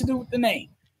a lot to do with the name.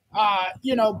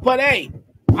 You know, but hey,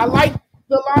 I like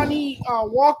the Lonnie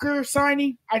Walker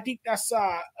signing. I think that's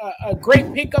a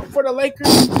great pickup for the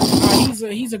Lakers.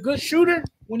 He's a good shooter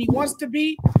when he wants to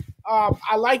be.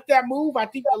 I like that move. I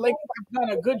think the Lakers have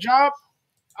done a good job,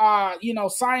 you know,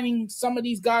 signing some of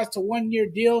these guys to 1-year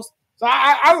deals. So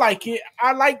I like it.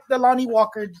 I like the Lonnie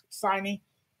Walker signing.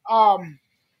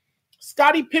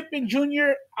 Scottie Pippen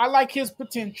Jr., I like his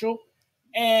potential.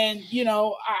 And, you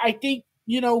know, I think,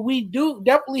 you know, we do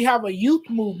definitely have a youth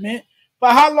movement.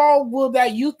 But how long will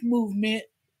that youth movement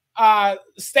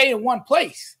stay in one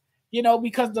place? You know,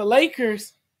 because the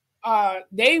Lakers,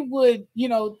 they would, you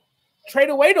know, trade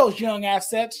away those young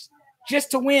assets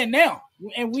just to win now.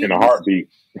 And in a heartbeat.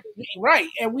 Right.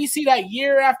 And we see that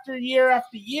year after year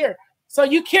after year. So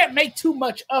you can't make too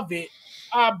much of it.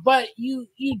 But you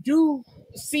do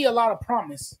see a lot of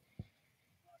promise.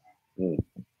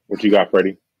 What you got,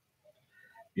 Freddie?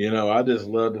 You know, I just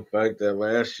love the fact that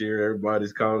last year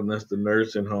everybody's calling us the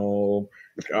nursing home,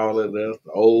 calling us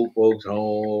the old folks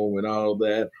home and all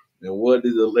that. And what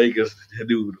did the Lakers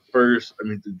do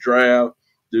the draft,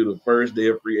 do the first day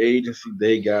of free agency?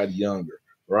 They got younger.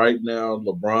 Right now,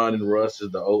 LeBron and Russ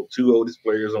is the two oldest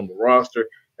players on the roster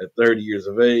at 30 years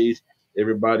of age.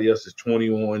 Everybody else is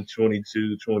 21,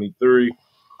 22, 23.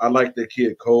 I like that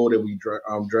kid Cole that we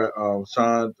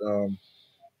signed.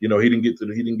 You know, he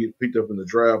didn't get picked up in the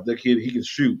draft. That kid, he can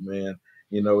shoot, man.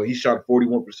 You know, he shot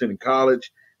 41% in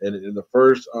college, and in the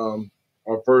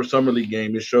our first summer league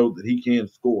game, it showed that he can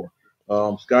score.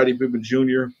 Scottie Pippen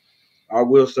Jr., I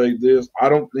will say this: I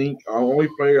don't think our only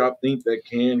player I think that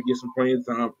can get some playing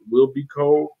time will be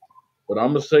Cole. But I'm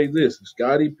gonna say this: if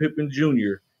Scottie Pippen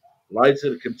Jr.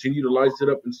 continue to light it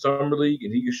up in summer league,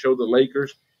 and he can show the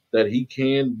Lakers that he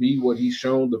can be what he's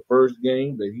shown the first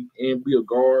game, that he can be a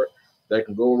guard that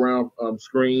can go around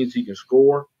screens, he can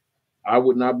score. I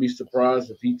would not be surprised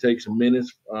if he takes some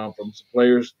minutes from some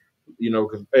players, you know,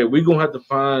 because, hey, we're going to have to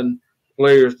find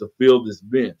players to fill this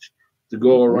bench, to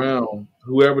go around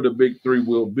whoever the big three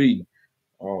will be.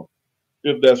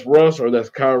 If that's Russ or that's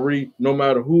Kyrie, no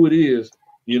matter who it is,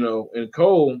 you know, and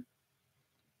Cole,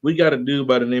 we got a dude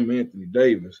by the name of Anthony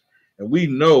Davis, and we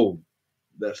know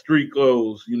that street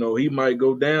clothes, he might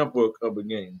go down for a couple of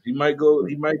games. He might go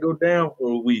down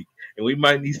for a week, and we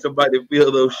might need somebody to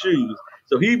fill those shoes.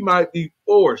 So he might be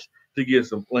forced to get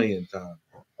some playing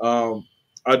time.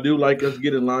 I do like us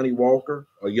getting Lonnie Walker,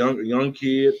 a young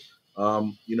kid.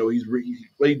 He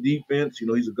played defense.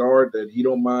 He's a guard that he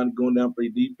don't mind going down and play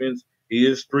defense. He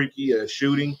is streaky at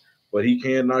shooting, but he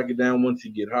can knock it down once he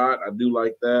get hot. I do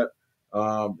like that.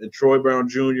 And Troy Brown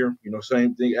Jr.,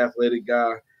 same thing, athletic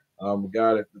guy, a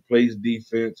guy that plays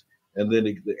defense. And then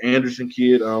the Anderson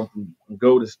kid from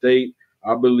Golden State,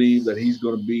 I believe that he's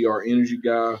going to be our energy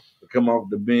guy to come off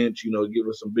the bench, give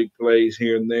us some big plays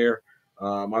here and there.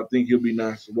 I think he'll be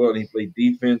nice as well. And he played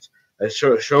defense. It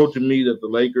showed to me that the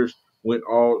Lakers went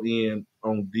all in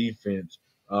on defense.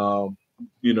 For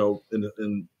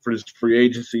this free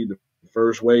agency, the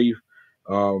first wave,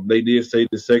 they did say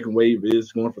the second wave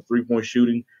is going for 3-point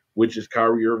shooting, which is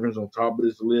Kyrie Irving's on top of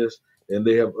this list. And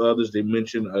they have others. They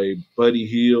mentioned a Buddy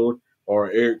Hield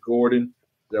or Eric Gordon.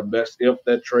 That's if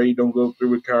that trade don't go through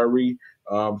with Kyrie.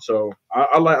 So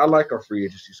I like our free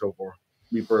agency so far.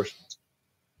 Me personally.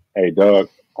 Hey, Doug,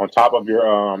 on top of your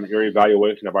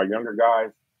evaluation of our younger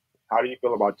guys, how do you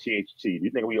feel about THT? Do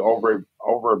you think we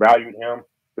overvalued him?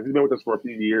 Because he's been with us for a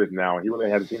few years now, and he really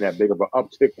hasn't seen that big of an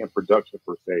uptick in production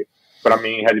per se. But I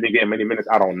mean, has he been getting many minutes?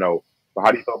 I don't know. But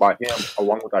how do you feel about him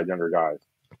along with our younger guys?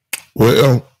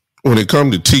 Well, when it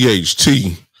comes to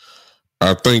THT,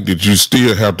 I think that you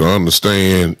still have to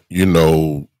understand,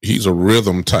 he's a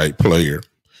rhythm type player.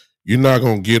 You're not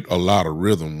going to get a lot of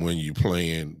rhythm when you're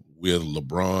playing with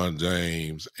LeBron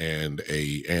James and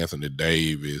a Anthony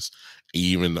Davis,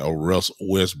 even a Russell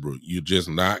Westbrook. You're just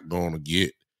not going to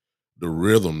get the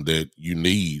rhythm that you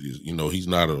need. He's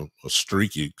not a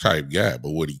streaky type guy,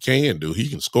 but what he can do, he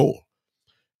can score.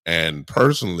 And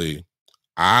personally,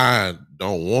 I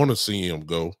don't want to see him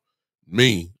go.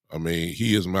 I mean,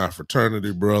 he is my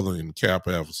fraternity brother in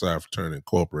Kappa Alpha Psi Fraternity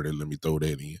Incorporated. Let me throw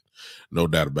that in. No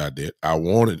doubt about that. I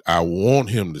want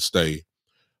him to stay,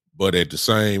 but at the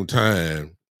same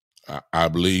time, I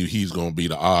believe he's going to be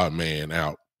the odd man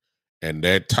out. And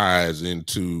that ties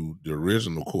into the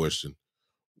original question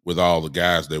with all the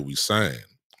guys that we signed.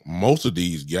 Most of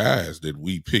these guys that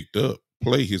we picked up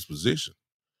play his position.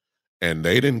 And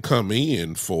they didn't come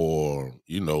in for,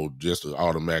 just to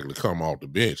automatically come off the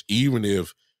bench. Even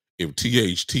if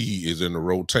THT is in the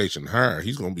rotation higher,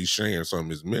 he's going to be sharing some of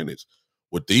his minutes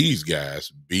with these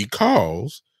guys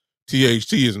because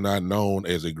THT is not known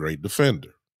as a great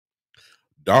defender.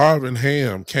 Darvin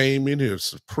Ham came in here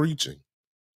preaching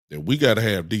that we got to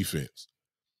have defense.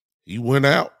 He went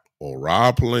out, or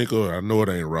Rob Pelinka, I know it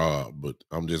ain't Rob, but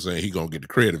I'm just saying he's going to get the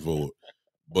credit for it.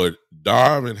 But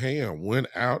Darvin Ham went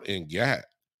out and got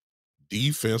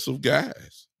defensive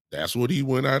guys. That's what he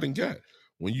went out and got.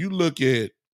 When you look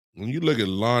at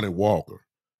Lonnie Walker,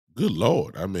 good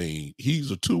Lord, I mean,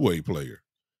 he's a two-way player.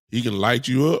 He can light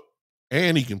you up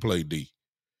and he can play D.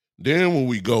 Then when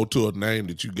we go to a name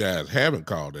that you guys haven't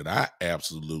called that I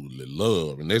absolutely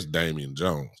love, and that's Damian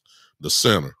Jones, the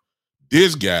center.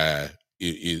 This guy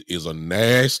is a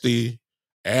nasty,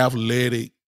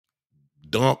 athletic,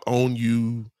 dunk on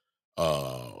you,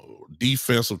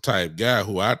 defensive type guy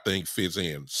who I think fits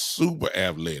in, super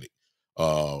athletic,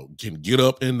 can get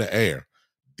up in the air.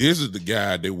 This is the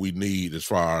guy that we need as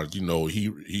far as,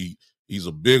 he's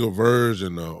a bigger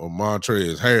version of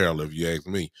Montrezl Harrell, if you ask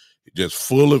me. Just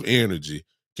full of energy,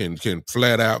 can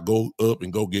flat out go up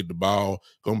and go get the ball.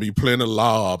 Gonna be plenty of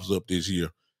lobs up this year.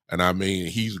 And I mean,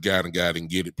 he's a guy that got and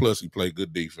get it. Plus, he played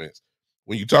good defense.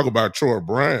 When you talk about Troy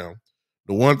Brown,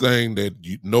 the one thing that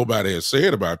nobody has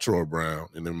said about Troy Brown,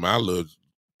 and in my little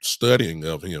studying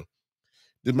of him,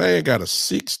 the man got a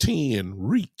 6'10"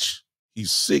 reach.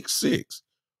 He's 6'6"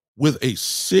 with a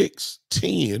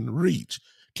 6'10" reach.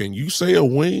 Can you say a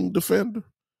wing defender?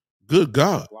 Good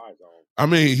God. I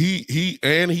mean,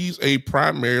 he's a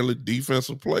primarily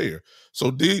defensive player. So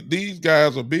these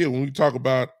guys are big. When we talk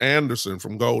about Anderson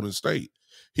from Golden State,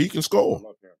 he can score.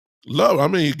 I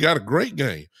mean, he got a great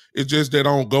game. It's just that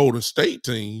on Golden State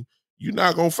team, you're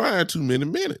not gonna find too many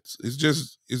minutes. It's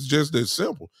just that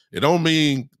simple. It don't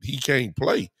mean he can't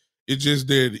play. It's just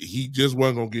that he just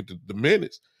wasn't gonna get the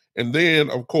minutes. And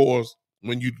then, of course,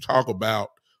 when you talk about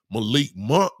Malik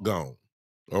Monk gone,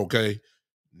 okay,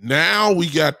 now we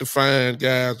got to find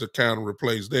guys to kind of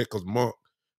replace that because Monk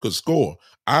could score.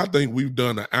 I think we've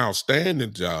done an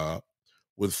outstanding job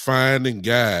with finding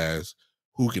guys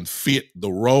who can fit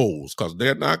the roles because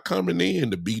they're not coming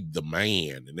in to be the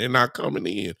man and they're not coming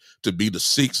in to be the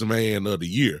sixth man of the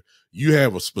year. You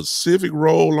have a specific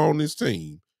role on this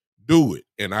team do it.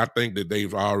 And I think that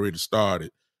they've already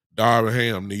started. Darvin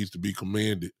Ham needs to be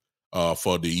commended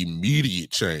for the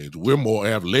immediate change. We're more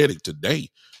athletic today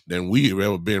than we've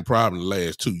ever been probably in the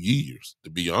last 2 years, to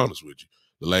be honest with you,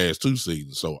 the last 2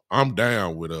 seasons. So I'm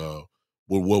down with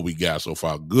what we got so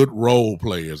far. Good role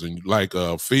players. And like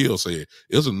Phil said,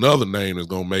 it's another name that's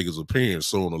going to make his appearance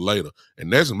sooner or later,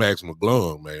 and that's Max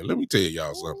McClung, man. Let me tell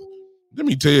y'all something. Let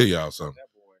me tell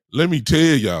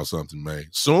y'all something, man.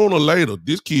 Sooner or later,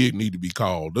 this kid need to be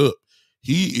called up.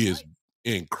 He is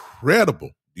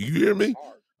incredible. Do you hear me?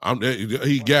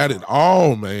 He got it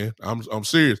all, man. I'm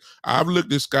serious. I've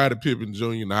looked at Scottie Pippen Jr.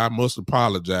 and I must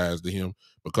apologize to him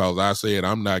because I said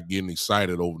I'm not getting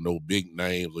excited over no big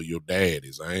names or your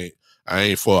daddies. I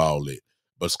ain't for all that.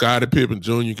 But Scottie Pippen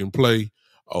Jr. can play.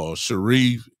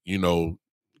 Sharif,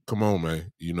 come on,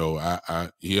 man.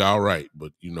 He all right,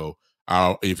 but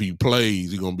if he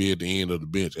plays, he's gonna be at the end of the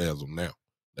bench as of now.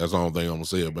 That's the only thing I'm gonna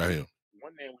say about him.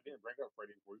 One name we didn't bring up,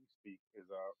 Freddie, before you speak, is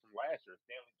from last year,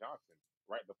 Stanley Johnson,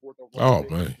 right? The 4th overall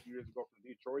pick a few years ago from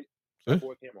Detroit. That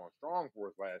boy came on strong for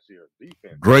us last year.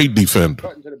 Defense, great defender,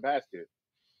 cutting to the basket.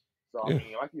 So I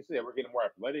mean, like you said, we're getting more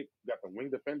athletic. We got the wing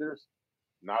defenders.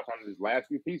 Now it's on these last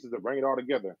few pieces to bring it all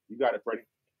together. You got it, Freddie.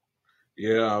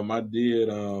 Yeah, I did.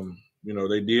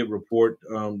 They did report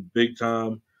big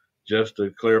time. Just to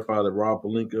clarify the Rob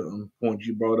Pelinka point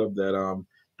you brought up, that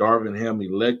Darvin Ham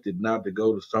elected not to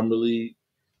go to Summer League,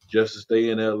 just to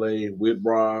stay in LA with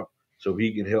Rob so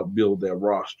he can help build that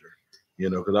roster.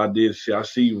 Because I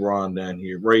see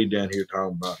Ray down here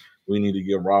talking about we need to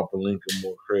give Rob Pelinka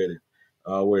more credit.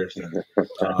 Where's that?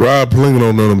 Rob Pelinka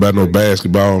don't know nothing about no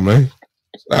basketball, man.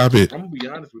 Stop it. I'm gonna be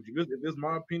honest with you. If it's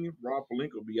my opinion, Rob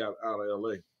Pelinka will be out of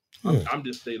LA. I'm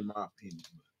just stating my opinion.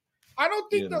 I don't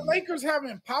think the Lakers have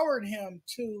empowered him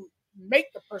to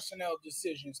make the personnel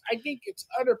decisions. I think it's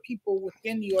other people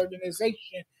within the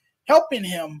organization helping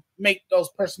him make those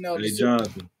personnel decisions.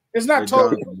 Jonathan, it's not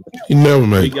totally. He never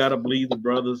made. We gotta believe the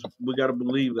brothers. We gotta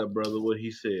believe that brother what he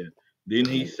said.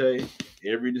 Didn't he say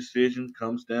every decision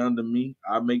comes down to me?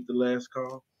 I make the last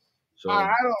call. So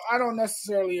I don't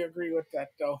necessarily agree with that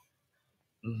though.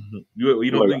 You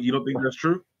don't think that's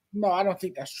true? No, I don't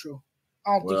think that's true.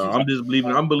 I'm just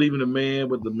believing. I'm believing the man,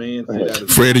 but the man said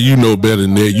that. Freddie, you know better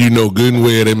than that. You know good and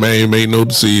well that man made no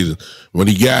decision. When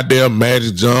he got there,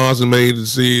 Magic Johnson made the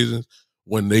decisions.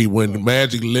 When the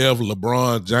Magic left,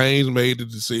 LeBron James made the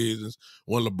decisions.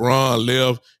 When LeBron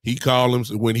left, he called him.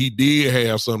 When he did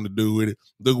have something to do with it,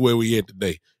 look where we at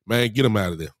today. Man, get him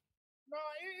out of there. No,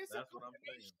 it's a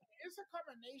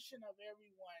combination of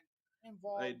everyone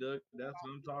involved. Hey, Doug, that's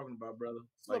what I'm talking about, brother.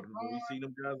 Like when we see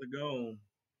them guys are gone.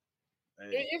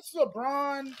 It's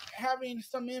LeBron having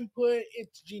some input.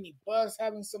 It's Jeannie Buss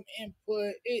having some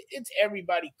input. It's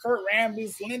everybody. Kurt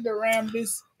Rambis, Linda Rambis.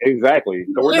 Exactly.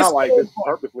 So we're not like just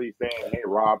purposely saying, "Hey,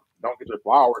 Rob, don't get your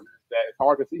flowers." That it's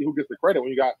hard to see who gets the credit when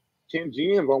you got 10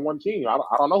 GMs on one team. I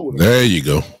don't know who. There you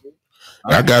go.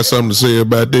 I got something to say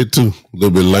about that too. A little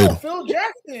bit later. Phil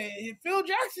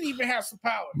Jackson even has some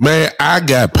power. Man, I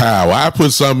got power. I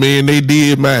put something in. They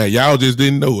did mine. Y'all just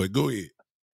didn't know it. Go ahead.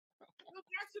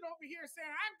 Over here saying,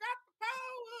 I got the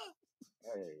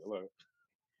power. Hey, look.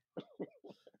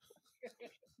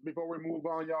 Before we move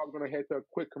on, y'all, we're going to head to a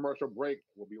quick commercial break.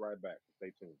 We'll be right back.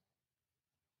 Stay tuned.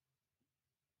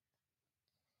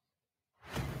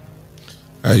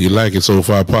 How you like it so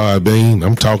far, Podbean?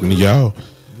 I'm talking to y'all.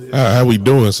 How we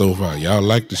doing so far? Y'all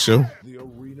like the show?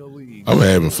 I'm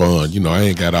having fun. I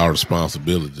ain't got all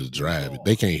responsibility to drive it.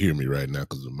 They can't hear me right now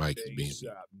because the mic is being.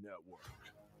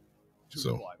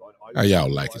 So, how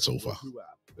y'all like it so far?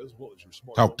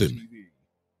 Talk to me.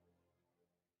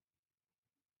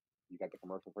 You got the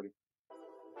commercial, Freddie?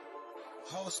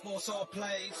 Whole sports all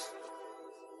plays.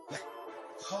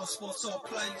 Whole sports all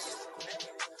plays.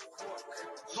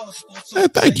 Whole sports all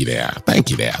Thank you there.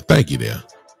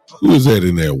 Who is that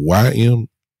in there? YM?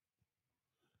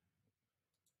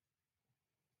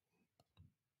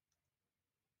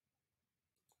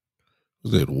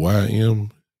 Was that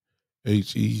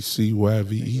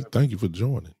YMHECYVE? Thank you for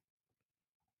joining.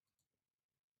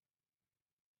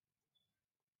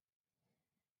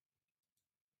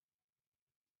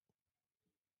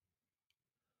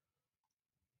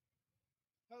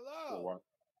 Hello.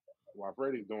 So while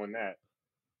Freddie's doing that,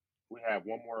 we have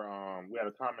one more. We had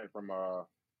a comment from an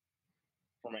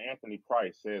Anthony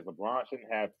Price says LeBron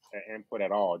shouldn't have an input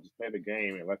at all. Just play the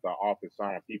game and let the office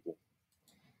sign people.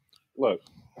 Look,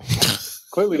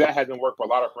 clearly that hasn't worked for a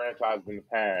lot of franchises in the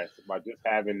past by just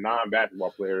having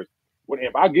non-basketball players.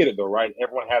 If I get it though, right?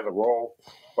 Everyone has a role,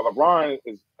 but LeBron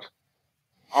is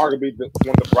arguably one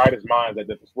of the brightest minds that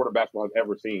the sport of basketball has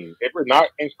ever seen. If we're not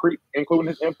including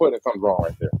his input, then something's wrong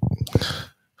right there.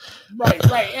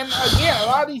 Right. And again, a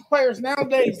lot of these players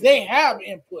nowadays, they have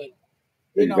input.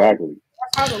 You know, Exactly.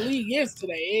 that's how the league is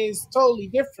today. It's totally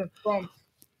different from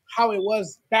how it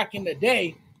was back in the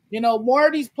day. You know, more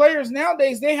of these players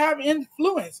nowadays, they have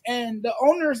influence, and the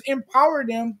owners empower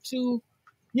them to,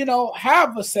 you know,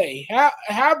 have a say,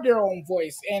 have their own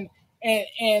voice,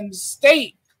 and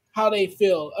state how they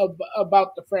feel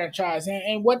about the franchise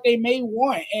and what they may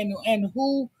want, and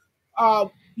who,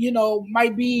 you know,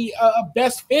 might be a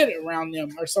best fit around them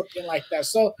or something like that.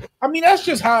 So, I mean, that's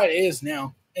just how it is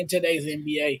now in today's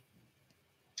NBA.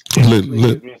 Gives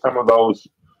me some of those.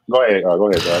 Go ahead,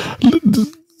 Doug.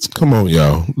 Come on,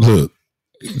 y'all. Look,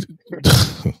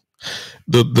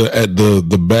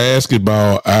 the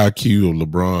basketball IQ of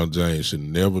LeBron James should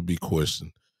never be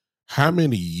questioned. How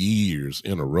many years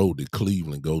in a row did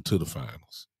Cleveland go to the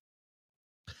finals?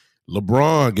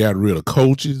 LeBron got rid of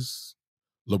coaches.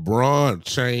 LeBron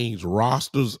changed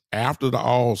rosters after the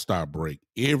All-Star break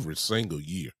every single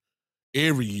year.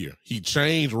 Every year. He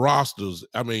changed rosters.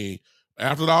 I mean,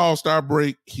 after the All-Star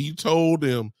break, he told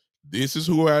them, this is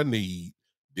who I need.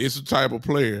 This is the type of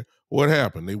player. What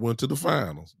happened? They went to the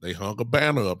finals. They hung a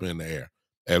banner up in the air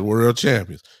as world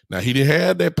champions. Now, he didn't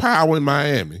have that power in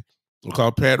Miami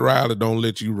because Pat Riley don't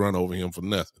let you run over him for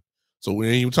nothing. So we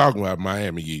ain't even talking about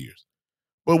Miami years.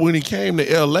 But when he came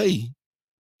to L.A.,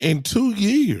 in 2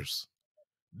 years,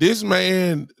 this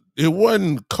man, it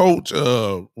wasn't coach,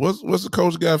 what's the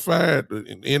coach got fired?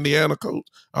 Indiana coach?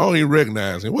 I don't even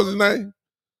recognize him. What's his name?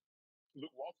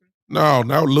 Luke Walton?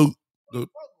 No, Luke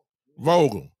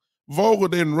Vogel. Vogel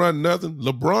didn't run nothing.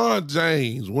 LeBron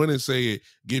James went and said,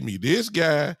 give me this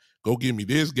guy, go give me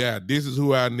this guy. This is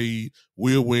who I need.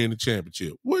 We'll win the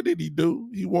championship. What did he do?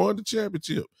 He won the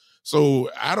championship. So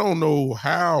I don't know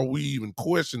how we even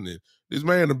question it. This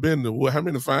man has been to how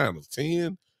many finals?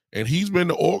 10? And he's been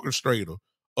the orchestrator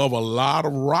of a lot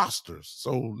of rosters.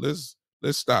 So let's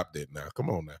stop that now. Come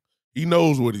on now. He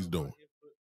knows what he's doing.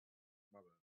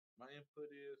 My input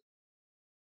is,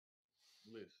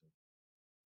 listen,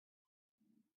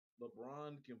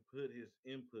 LeBron can put his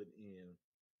input in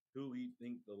who he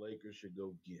think the Lakers should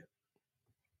go get.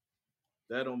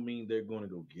 That don't mean they're going to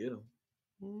go get him.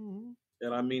 Mm-hmm.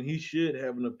 And I mean, he should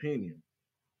have an opinion.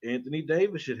 Anthony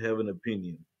Davis should have an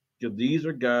opinion because these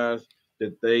are guys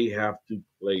that they have to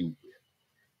play with.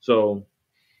 So,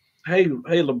 hey,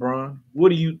 LeBron, what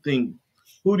do you think?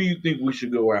 Who do you think we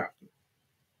should go after?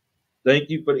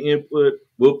 Thank you for the input.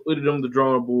 We'll put it on the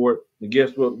drawing board, and guess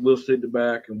what? We'll sit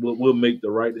back and we'll make the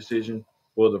right decision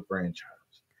for the franchise.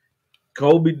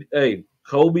 Kobe did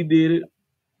it.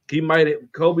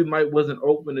 Kobe might wasn't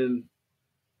opening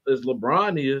as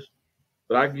LeBron is,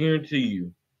 but I guarantee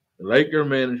you, the Laker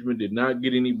management did not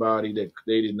get anybody that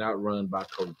they did not run by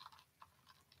Kobe.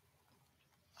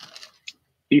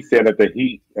 He said that the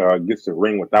Heat gets the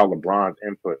ring without LeBron's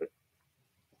input.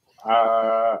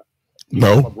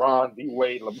 No. LeBron,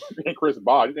 D-Wade, and Chris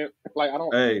Bosh. Like, I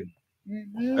don't. Hey,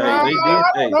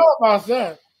 I don't know about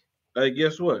that. Hey,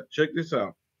 guess what? Check this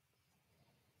out.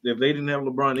 If they didn't have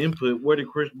LeBron input, where did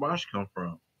Chris Bosh come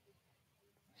from?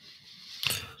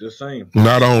 Just saying.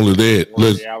 Not only that,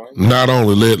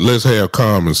 let's have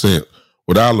common sense.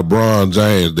 Without LeBron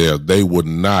James there, they would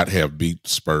not have beat the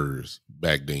Spurs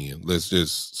back then. Let's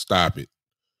just stop it.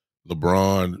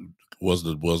 LeBron was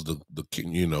the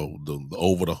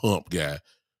over the hump guy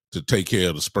to take care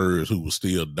of the Spurs, who was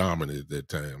still dominant at that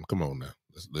time. Come on now,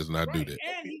 let's not do that.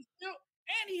 And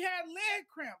he had leg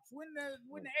cramps when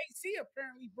the AC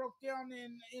apparently broke down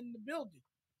in the building,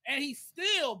 and he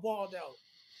still balled out.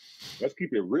 Let's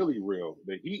keep it really real.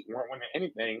 The Heat weren't winning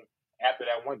anything after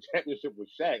that one championship with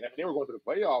Shaq. I mean, they were going to the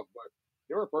playoffs, but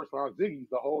they were first round Ziggies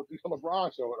the whole until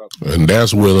LeBron showed up. And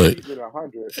that's with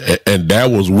and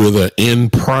that was with an in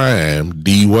prime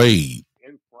D Wade.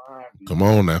 In prime. Come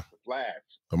on now. Flash.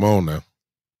 Come on now.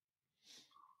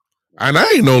 And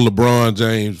I ain't no LeBron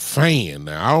James fan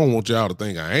now. I don't want y'all to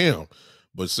think I am.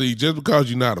 But see, just because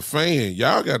you're not a fan,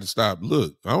 y'all got to stop.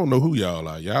 Look, I don't know who y'all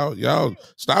are. Y'all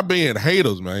stop being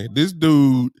haters, man. This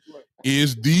dude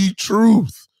is the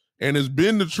truth. And it's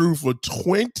been the truth for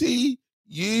 20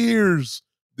 years.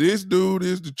 This dude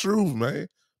is the truth, man.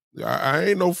 I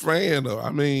ain't no fan of.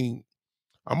 I mean,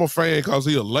 I'm a fan because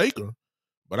he's a Laker,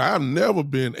 but I've never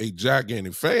been a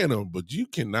gigantic fan of him. But you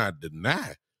cannot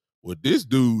deny what this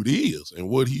dude is and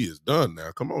what he has done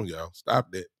now. Come on, y'all.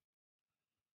 Stop that.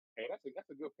 Hey, that's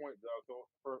a good point, Doug. So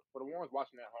for the ones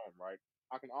watching at home, right,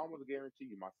 I can almost guarantee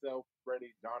you, myself,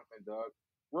 Freddie, Jonathan, Doug,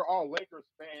 we're all Lakers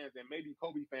fans and maybe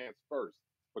Kobe fans first.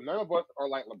 But none of us are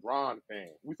like LeBron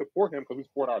fans. We support him because we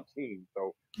support our team.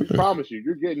 So we promise you,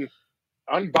 you're getting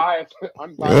unbiased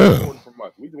supporting from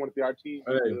us. We just want to see our team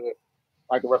do good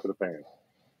like the rest of the fans.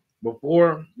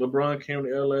 Before LeBron came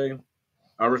to LA,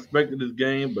 I respected his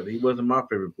game, but he wasn't my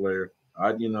favorite player.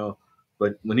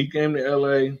 But when he came to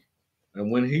LA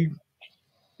and when he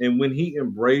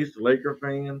embraced Laker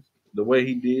fans the way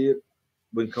he did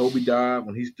when Kobe died,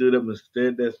 when he stood up and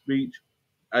said that speech,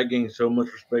 I gained so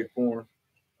much respect for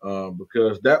him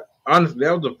because that was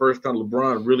the first time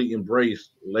LeBron really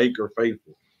embraced Laker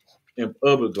faithful in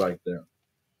public like that.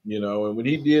 And when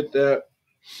he did that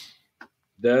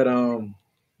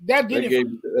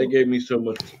gave me so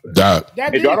much respect.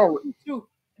 That did it for me too.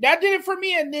 That did it for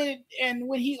me, and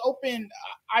when he opened,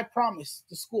 I Promise,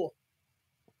 the school.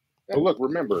 But look,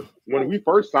 remember when we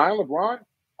first signed LeBron,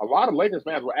 a lot of Lakers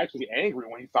fans were actually angry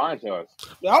when he signed to us.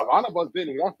 Yep. A lot of us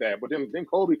didn't want that, but then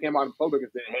Kobe came out in public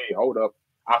and said, "Hey, hold up,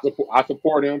 I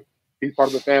support him. He's part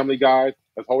of the family, guys.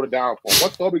 Let's hold it down for him."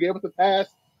 Once Kobe gave us the pass,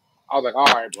 I was like, "All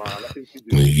right, Brian, let's see what you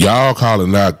do." Y'all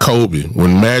calling out Kobe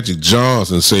when Magic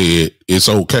Johnson said it's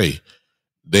okay.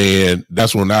 Then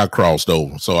that's when I crossed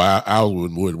over. So I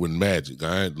was with Magic.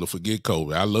 I ain't forget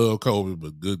Kobe. I love Kobe,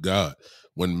 but good God,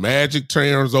 when Magic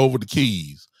turns over the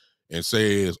keys and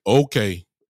says, "Okay,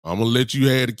 I'm gonna let you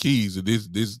have the keys to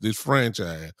this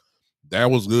franchise,"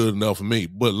 that was good enough for me.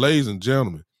 But ladies and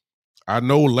gentlemen, I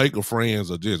know Laker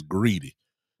fans are just greedy.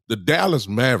 The Dallas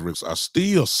Mavericks are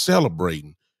still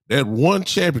celebrating that one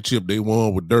championship they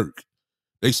won with Dirk.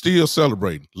 They still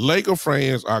celebrating. Laker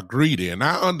fans are greedy, and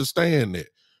I understand that.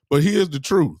 But here's the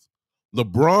truth.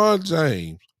 LeBron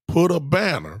James put a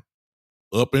banner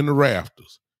up in the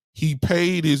rafters. He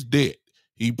paid his debt.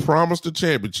 He promised a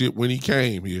championship when he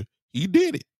came here. He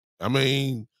did it. I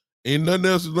mean, ain't nothing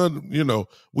else.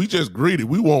 We just greedy.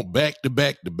 We want back to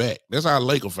back to back. That's how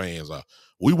Laker fans are.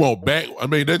 We want back. I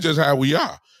mean, that's just how we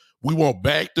are. We want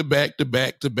back to back to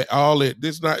back to back. All that.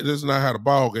 This is not how the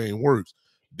ball game works.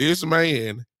 This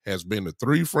man has been to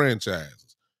 3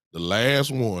 franchises. The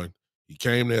last one, he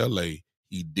came to LA.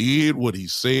 He did what he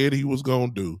said he was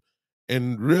going to do.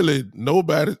 And really,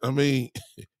 nobody, I mean,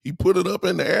 he put it up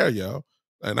in the air, y'all.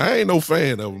 And I ain't no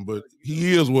fan of him, but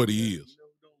he is what he is.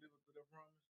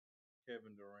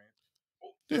 Kevin Durant.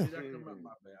 Yeah. I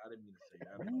didn't mean to say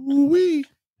that. Ooh-wee.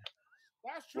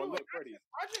 That's true.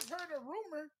 I just heard a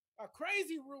rumor, a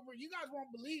crazy rumor. You guys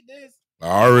won't believe this.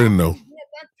 I already know.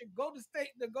 Back to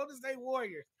Golden State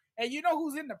Warriors. And you know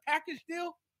who's in the package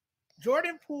deal?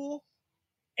 Jordan Poole,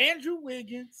 Andrew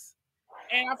Wiggins,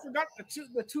 and I forgot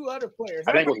the two other players.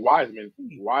 I think it was Wiseman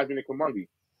and Kuminga.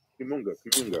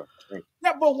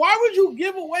 Yeah, but why would you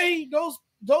give away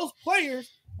those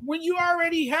players when you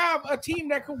already have a team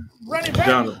that can run it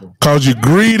back? Because you're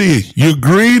greedy. You're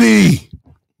greedy.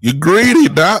 You're greedy,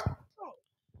 Doc.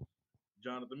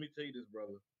 Jonathan, let me tell you this,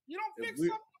 brother. You don't fix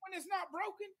something when it's not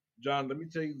broken. John, let me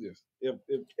tell you this. If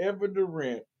Kevin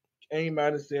Durant came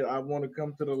out and said, "I want to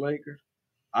come to the Lakers,"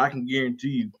 I can guarantee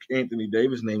you Anthony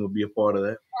Davis' name will be a part of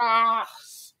that. I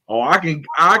can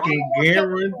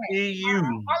guarantee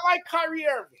you. I like Kyrie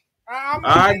Irving.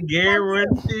 I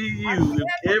guarantee you, if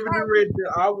Kevin Durant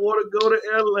said, "I want to go to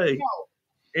LA,"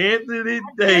 Anthony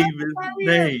Davis'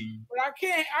 name. But I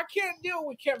can't deal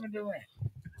with Kevin Durant.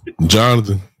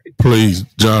 Jonathan, please,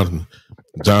 Jonathan.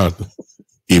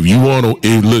 If you want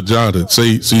to, look, Jonathan,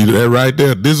 see that right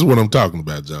there? This is what I'm talking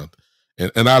about, Jonathan.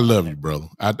 And I love you, brother.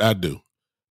 I do.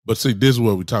 But see, this is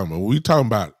what we're talking about. We're talking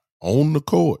about on the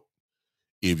court.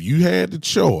 If you had the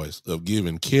choice of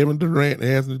giving Kevin Durant and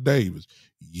Anthony Davis,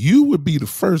 you would be the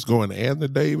first going to Anthony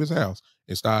Davis' house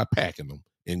and start packing them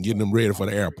and getting them ready for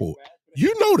the airport.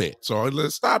 You know that. So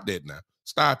let's stop that now.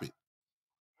 Stop it.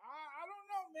 I don't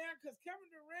know, man, because Kevin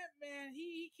Durant, man,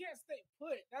 he can't stay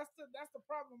put. That's the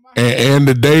problem. And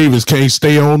the Davis can't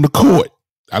stay on the court.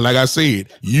 Like I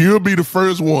said, you'll be the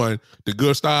first one to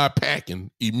go start packing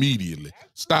immediately.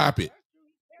 Stop it.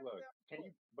 Look,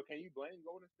 can you blame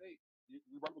Golden State?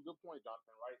 You brought up a good point,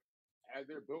 Jonathan, right? As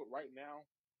they're built right now,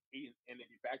 and if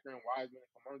you factor in Wiseman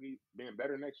and Kuminga being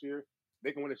better next year,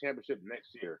 they can win the championship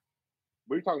next year.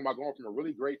 We're talking about going from a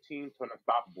really great team to an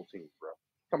unstoppable team, bro.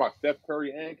 Talking about Steph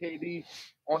Curry and KD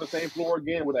on the same floor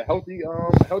again with a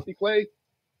healthy Clay.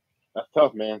 That's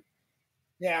tough, man.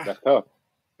 Yeah, that's tough.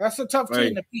 That's a tough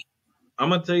team to beat. I'm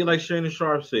gonna tell you like Shannon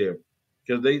Sharp said,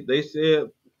 because they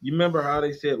said, you remember how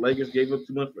they said Lakers gave up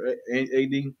too much for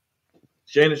AD?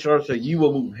 Shannon Sharp said you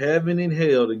will move heaven and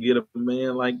hell to get a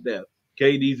man like that.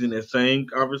 KD's in that same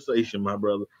conversation, my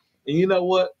brother. And you know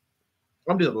what?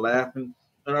 I'm just laughing.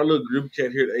 In our little group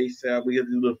chat here at ASAP, we have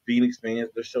these little Phoenix fans.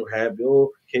 They're so happy.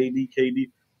 Oh,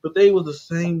 KD. But they was the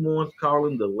same ones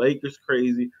calling the Lakers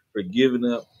crazy for giving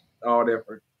up all that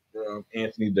for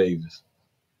Anthony Davis.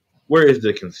 Where is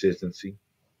the consistency?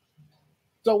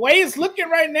 The way it's looking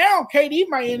right now, KD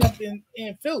might end up in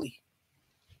Philly.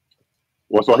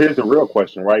 Well, so here's the real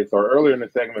question, right? So earlier in the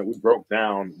segment, we broke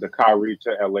down the Kyrie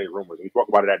to LA rumors. We spoke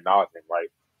about it ad nauseam, right?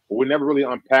 But we never really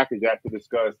unpackaged that to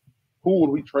discuss who would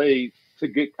we trade to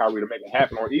get Kyrie to make it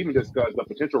happen, or even discuss the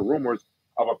potential rumors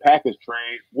of a package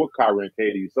trade with Kyrie and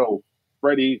KD. So,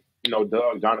 Freddie,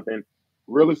 Doug, Jonathan,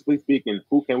 realistically speaking,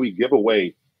 who can we give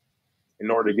away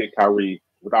in order to get Kyrie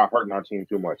without hurting our team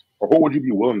too much? Or who would you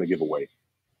be willing to give away?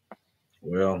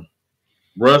 Well,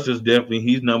 Russ is definitely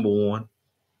he's number one.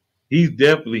 He is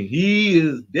definitely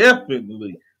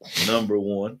number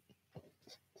one.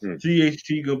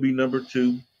 THT gonna be number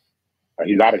two.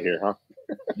 He's out of here, huh?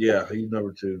 Yeah, he's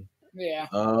number two. Yeah.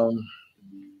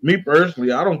 Me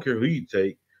personally, I don't care who you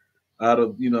take out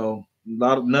of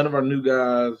none of our new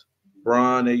guys,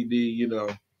 Bron, AD,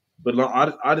 but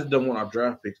I just don't want our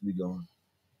draft picks to be gone.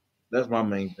 That's my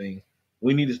main thing.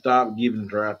 We need to stop giving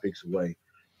draft picks away.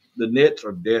 The Nets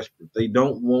are desperate. They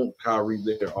don't want Kyrie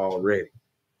there already.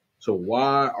 So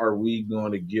why are we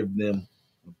going to give them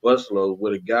a busload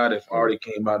with a guy that's already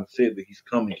came out and said that he's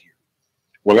coming here?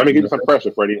 Well, let me give you some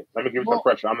pressure, Freddie. Let me give you some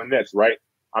pressure. I'm the Nets, right?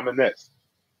 I'm the Nets.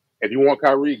 If you want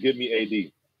Kyrie, give me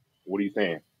AD. What are you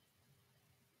saying?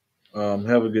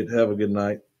 Have a good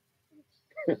night.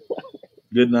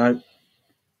 Good night.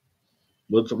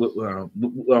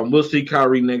 We'll see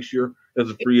Kyrie next year as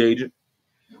a free agent.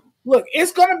 Look,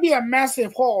 it's going to be a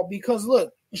massive haul because,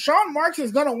 look, Sean Marks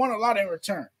is going to want a lot in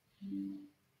return.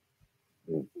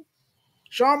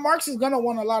 Sean Marks is going to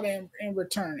want a lot in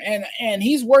return. And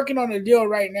he's working on a deal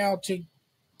right now to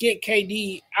get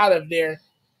KD out of there.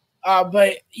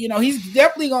 But, he's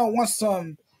definitely going to want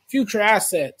some future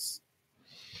assets.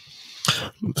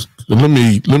 Let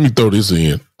me throw this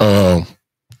in.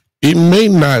 It may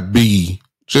not be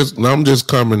I'm just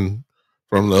coming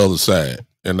from the other side.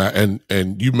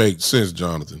 And you make sense,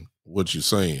 Jonathan, what you're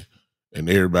saying, and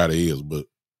everybody is, but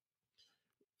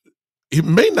it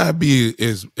may not be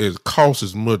as cost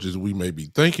as much as we may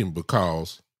be thinking,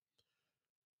 because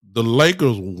the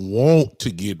Lakers want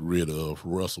to get rid of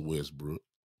Russell Westbrook,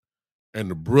 and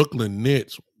the Brooklyn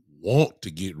Nets want to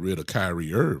get rid of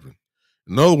Kyrie Irving.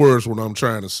 In other words, what I'm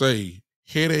trying to say,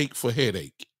 headache for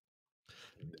headache.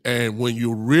 And when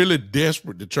you're really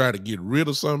desperate to try to get rid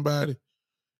of somebody,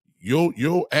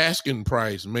 your asking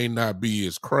price may not be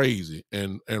as crazy.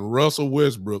 And Russell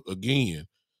Westbrook, again,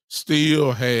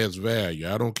 still has value.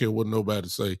 I don't care what nobody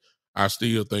say. I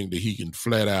still think that he can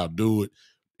flat out do it.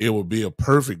 It would be a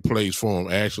perfect place for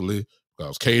him, actually,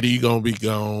 because KD going to be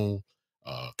gone.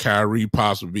 Kyrie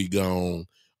possibly be gone.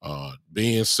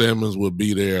 Ben Simmons will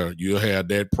be there. You'll have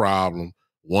that problem.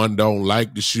 One don't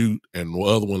like to shoot and the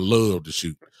other one love to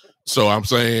shoot. So I'm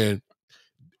saying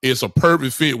it's a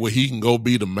perfect fit where he can go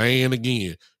be the man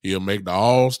again. He'll make the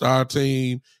all-star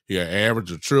team. He'll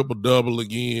average a triple-double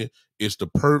again. It's the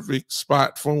perfect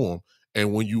spot for him.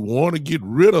 And when you want to get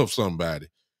rid of somebody,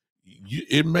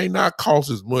 it may not cost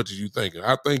as much as you think.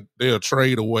 I think they'll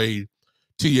trade away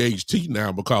THT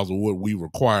now because of what we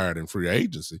required in free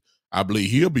agency. I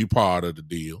believe he'll be part of the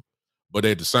deal. But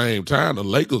at the same time, the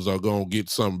Lakers are going to get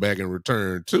something back in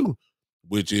return too,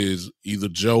 which is either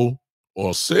Joe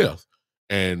or Seth.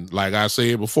 And like I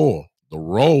said before, the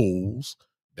roles,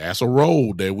 that's a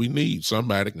role that we need.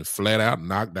 Somebody can flat out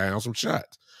knock down some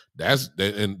shots. That's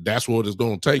what it's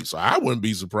going to take. So I wouldn't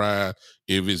be surprised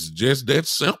if it's just that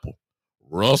simple.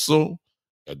 Russell,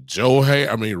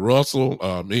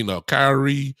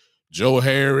 Kyrie, Joe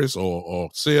Harris, or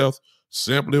Seth,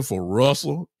 simply for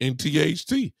Russell and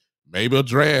THT. Maybe a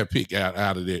draft pick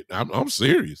out of that. I'm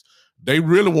serious. They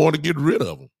really want to get rid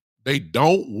of them. They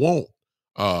don't want.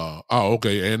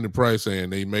 Andy Price saying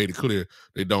they made it clear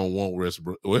they don't want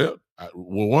Westbrook. Well,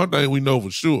 one thing we know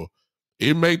for sure,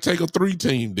 it may take a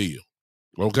 3-team deal.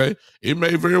 Okay, it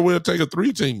may very well take a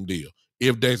 3-team deal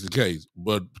if that's the case.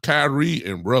 But Kyrie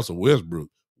and Russell Westbrook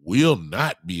will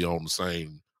not be on the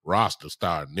same roster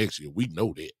starting next year. We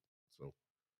know that. So,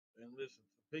 and listen,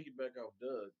 to piggyback off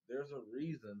Doug, there's a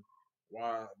reason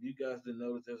why you guys didn't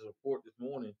notice. There's a report this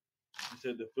morning. He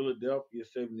said the Philadelphia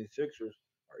 76ers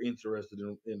are interested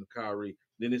in Kyrie.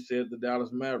 Then it said the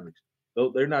Dallas Mavericks. Though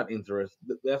they're not interested.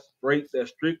 That's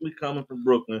strictly coming from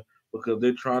Brooklyn because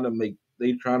they're trying to make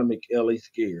LA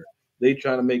scared. They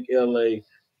trying to make LA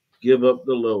give up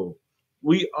the load.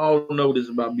 We all know this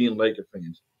about being Laker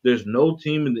fans. There's no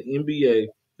team in the NBA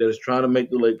that is trying to make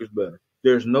the Lakers better.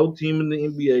 There's no team in the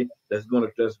NBA that's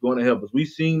going to help us. We've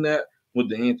seen that with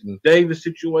the Anthony Davis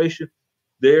situation.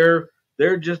 They're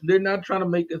They're not trying to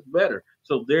make us better.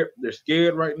 So they're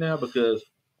scared right now because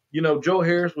Joe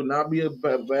Harris would not be a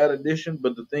bad addition,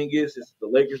 but the thing is the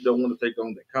Lakers don't want to take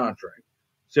on that contract.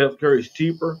 Seth Curry's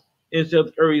cheaper and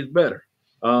Seth Curry is better.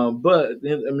 But at the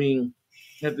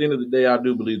end of the day, I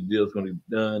do believe the deal is going to be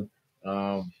done.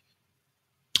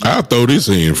 I'll throw this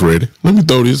in, Freddie. Let me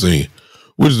throw this in,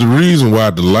 which is the reason why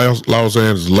the Los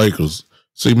Angeles Lakers.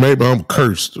 See, maybe I'm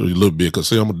cursed a little bit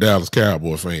because, I'm a Dallas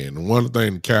Cowboy fan. And one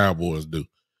thing the Cowboys do,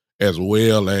 as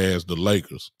well as the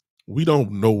Lakers, we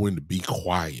don't know when to be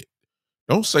quiet.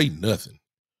 Don't say nothing.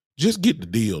 Just get the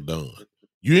deal done.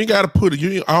 You ain't got to put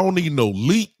it. I don't need no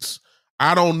leaks.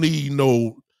 I don't need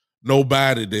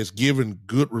nobody that's giving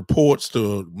good reports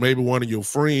to maybe one of your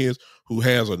friends who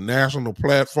has a national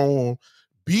platform.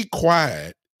 Be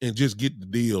quiet and just get the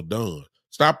deal done.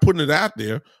 Stop putting it out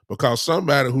there because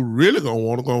somebody who really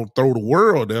gonna throw the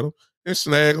world at them and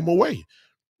snag them away.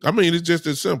 I mean, it's just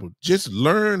as simple. Just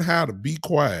learn how to be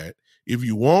quiet. If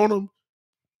you want them,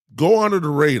 go under the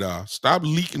radar. Stop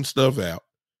leaking stuff out.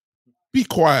 Be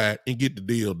quiet and get the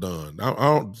deal done. I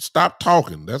don't stop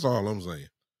talking. That's all I'm saying.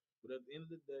 But at the end of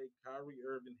the day, Kyrie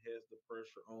Irving has the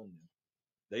pressure on them.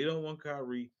 They don't want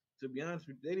Kyrie. To be honest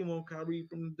with you, they didn't want Kyrie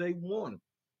from day one.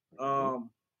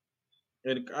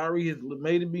 And Kyrie has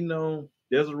made it be known.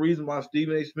 There's a reason why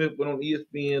Stephen A. Smith went on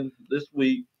ESPN this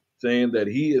week saying that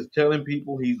he is telling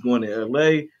people he's going to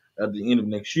LA at the end of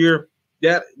next year.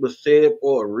 That was said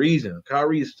for a reason.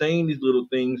 Kyrie is saying these little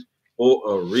things for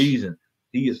a reason.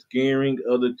 He is scaring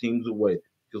other teams away.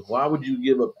 Because why would you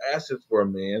give up assets for a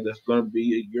man that's going to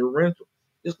be a year rental?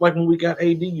 Just like when we got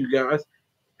AD, you guys.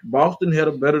 Boston had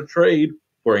a better trade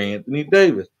for Anthony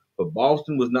Davis, but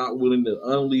Boston was not willing to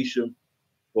unleash him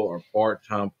for a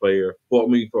part-time player, for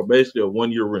basically a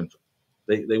one-year rental.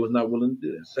 They was not willing to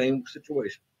do that. Same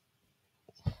situation.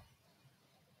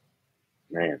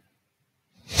 Man.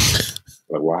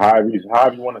 Well, however you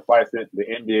want to slice it, the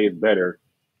NBA is better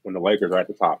when the Lakers are at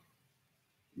the top.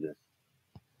 Yes.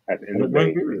 At the end of the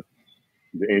day,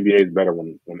 the NBA is better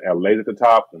when LA's at the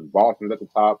top, when Boston's at the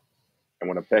top, and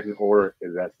when the pecking order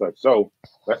is as such. So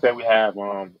let's say we have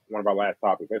one of our last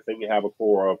topics. Let's say we have a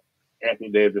core of Anthony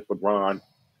Davis, LeBron,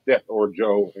 Steph or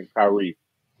Joe, and Kyrie.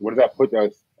 Where does that put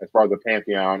us as far as the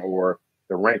pantheon or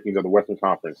the rankings of the Western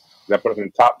Conference? Does that put us in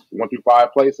the top 1 through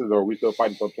 5 places, or are we still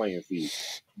fighting for playing seed?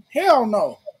 Hell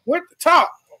no. We're at the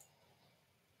top.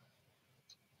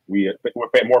 We're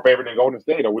more favored than Golden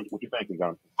State, or what you thinking,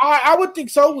 Jonathan? I would think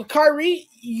so with Kyrie.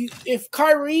 If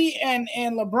Kyrie and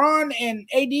LeBron and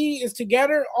AD is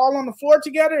together, all on the floor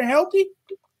together and healthy,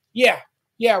 yeah,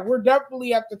 we're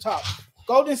definitely at the top.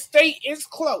 Golden State is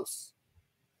close,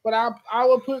 but I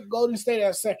would put Golden State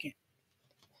at second.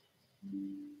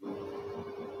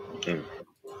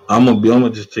 I'm gonna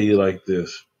just tell you like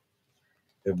this: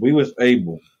 if we was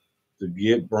able to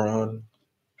get Bron,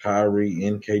 Kyrie,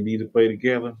 and KD to play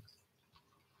together,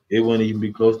 it wouldn't even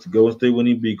be close to Golden State. Wouldn't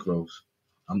even be close.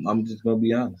 I'm just gonna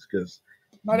be honest, because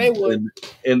no, they would.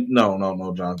 And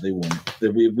no, John, they wouldn't.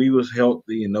 If we was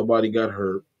healthy and nobody got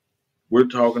hurt, we're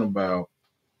talking about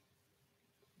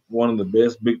one of the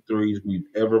best big threes we've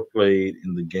ever played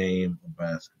in the game of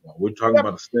basketball. We're talking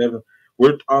about a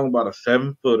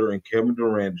 7-footer in Kevin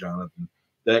Durant, Jonathan,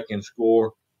 that can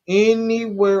score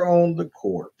anywhere on the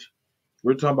court.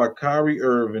 We're talking about Kyrie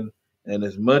Irving, and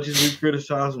as much as we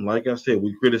criticize him, like I said,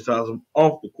 we criticize him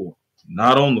off the court,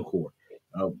 not on the court.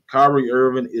 Kyrie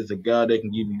Irving is a guy that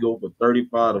can go for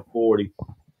 35 to 40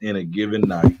 in a given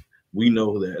night. We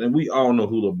know that, and we all know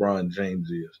who LeBron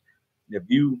James is.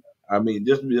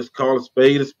 Just call a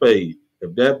spade a spade.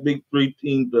 If that big three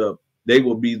teamed up, they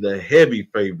will be the heavy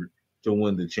favorite to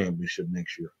win the championship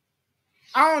next year.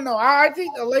 I don't know. I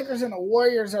think the Lakers and the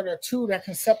Warriors are the two that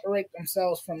can separate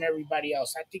themselves from everybody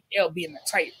else. I think they'll be in a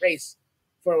tight race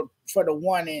for the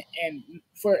one and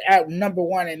for at number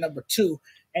 1 and number 2.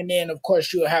 And then, of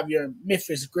course, you'll have your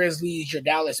Memphis Grizzlies, your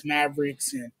Dallas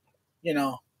Mavericks, and,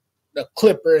 the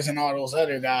Clippers and all those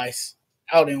other guys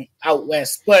out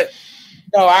west. But,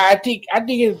 no, I think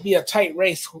it would be a tight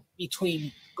race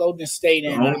between Golden State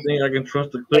and the only thing I can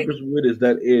trust the Clippers with is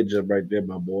that edge up right there,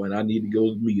 my boy, and I need to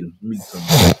go meet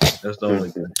somebody. That's the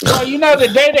only thing. Well, the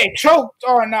day they choked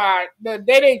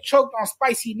on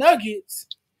spicy nuggets,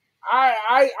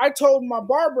 I told my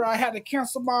barber I had to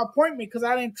cancel my appointment because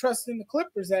I didn't trust in the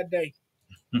Clippers that day.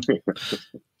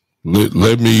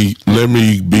 Let me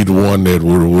be the one that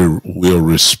will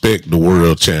respect the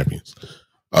world champions.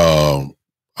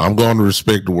 I'm going to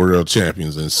respect the world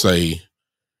champions and say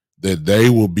that they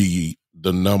will be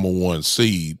the number 1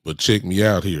 seed, but check me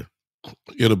out here.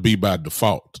 It'll be by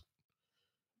default.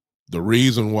 The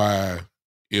reason why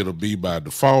it'll be by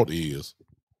default is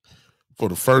for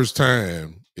the first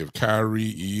time, if Kyrie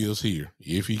is here,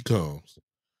 if he comes,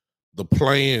 the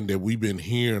plan that we've been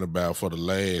hearing about for the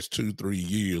last 2-3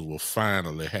 years will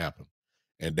finally happen.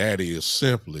 And that is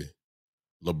simply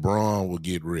LeBron will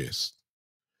get rest.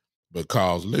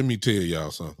 Because let me tell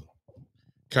y'all something.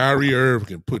 Kyrie Irving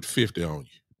can put 50 on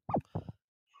you.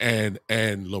 And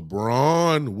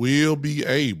LeBron will be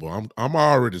able, I'm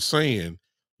already saying,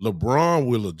 LeBron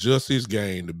will adjust his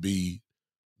game to be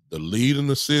the lead and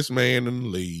assist man in the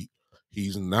league.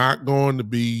 He's not going to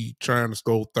be trying to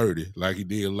score 30 like he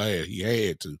did last. He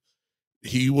had to.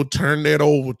 He will turn that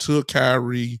over to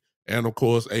Kyrie and, of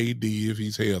course, AD if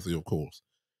he's healthy, of course.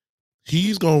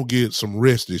 He's going to get some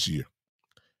rest this year.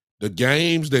 The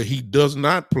games that he does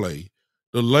not play,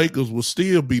 the Lakers will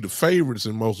still be the favorites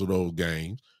in most of those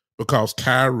games because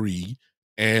Kyrie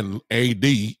and AD,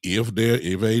 if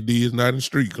AD is not in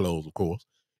street clothes, of course,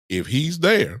 if he's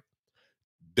there,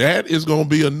 that is going to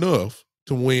be enough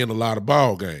to win a lot of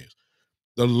ball games.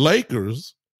 The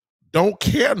Lakers don't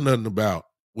care nothing about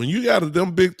when you got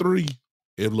them big three.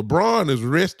 If LeBron is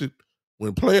rested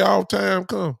when playoff time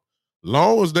comes,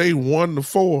 long as they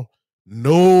 1-4,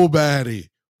 nobody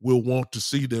will want to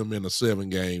see them in a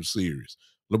 7-game series.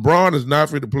 LeBron is not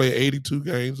fit to play 82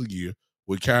 games a year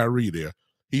with Kyrie there.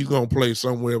 He's going to play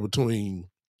somewhere between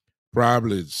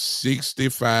probably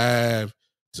 65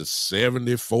 to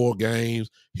 74 games.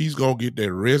 He's going to get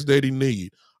that rest that he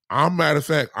needs. Matter of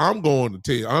fact, I'm just going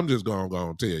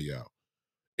to tell y'all,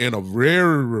 in a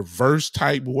very reverse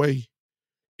type way,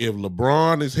 if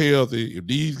LeBron is healthy, if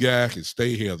these guys can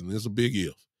stay healthy, and it's a big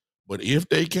if, but if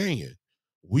they can,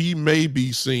 we may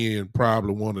be seeing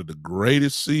probably one of the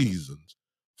greatest seasons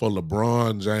for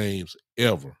LeBron James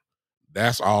ever.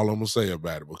 That's all I'm going to say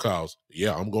about it because,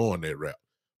 yeah, I'm going that route.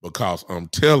 Because I'm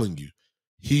telling you,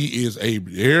 he is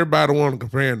everybody want to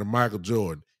compare him to Michael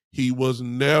Jordan. He was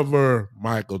never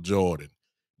Michael Jordan.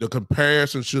 The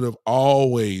comparison should have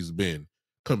always been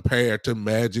compared to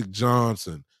Magic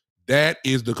Johnson. That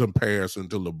is the comparison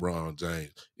to LeBron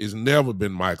James. It's never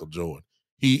been Michael Jordan.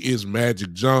 He is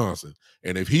Magic Johnson.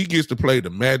 And if he gets to play the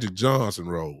Magic Johnson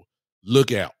role,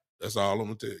 look out. That's all I'm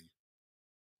going to tell you.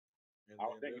 I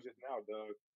was thinking just now,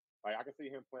 Doug, like I can see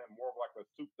him playing more of like a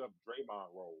souped-up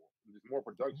Draymond role. Just more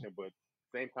production, but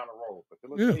same kind of role.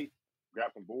 Facilitate, grab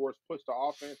some boards, push the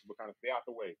offense, but kind of stay out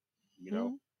the way,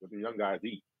 let the young guys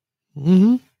eat.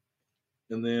 Mm-hmm.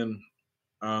 And then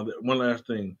one last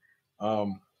thing.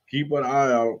 Keep an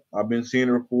eye out. I've been seeing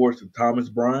reports of Thomas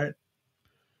Bryant.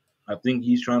 I think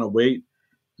he's trying to wait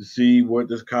to see what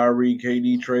this Kyrie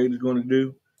KD trade is going to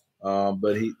do.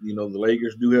 But he, the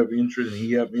Lakers do have interest, and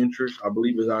he have interest. I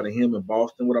believe it's out of him in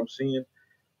Boston. What I'm seeing,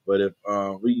 but if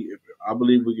I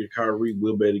believe we get Kyrie,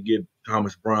 we'll be able to get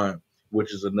Thomas Bryant,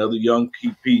 which is another young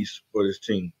key piece for this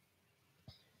team.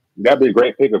 That'd be a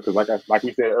great pickup because, like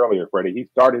we said earlier, Freddie, he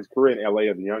started his career in LA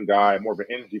as a young guy, more of an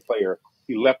energy player.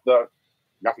 He left us,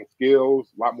 got some skills,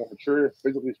 a lot more mature,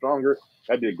 physically stronger.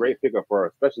 That'd be a great pickup for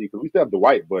us, especially because we still have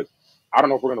Dwight, but I don't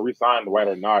know if we're going to re-sign Dwight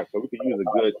or not. So we could use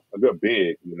a good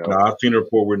bid. No, I've seen a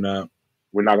report. We're not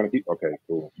going to keep. Okay,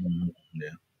 cool. Mm-hmm. Yeah,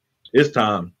 it's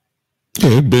time. Yeah,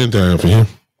 it's been time for him.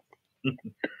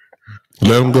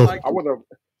 Let him go.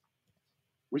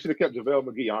 We should have kept JaVale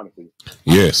McGee, honestly.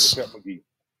 Yes. Kept McGee.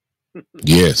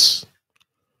 Yes.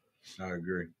 I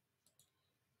agree.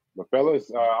 But fellas,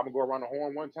 I'm gonna go around the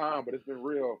horn one time, but it's been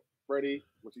real. Freddie,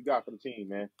 what you got for the team,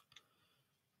 man?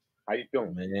 How you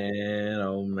feeling? Man,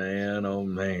 oh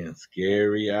man.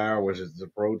 Scary hours is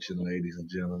approaching, ladies and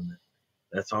gentlemen.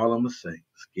 That's all I'm gonna say.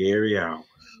 Scary hours.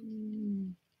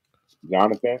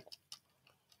 Jonathan?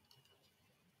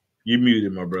 You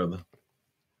muted, my brother.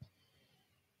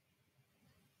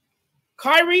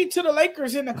 Kyrie to the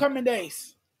Lakers in the coming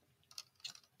days.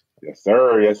 Yes,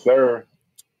 sir. Yes, sir.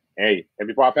 Hey, and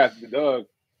before I pass it to Doug,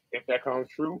 if that comes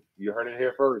true, you heard it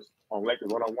here first on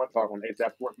Lakers One-on-One Talk on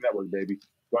ASAP Sports Network, baby.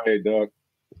 Go ahead, Doug.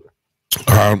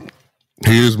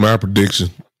 Here's my prediction.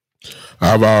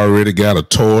 I've already got a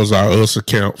Toys R Us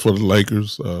account for the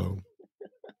Lakers. A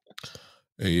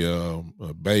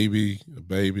baby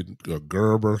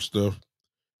Gerber stuff,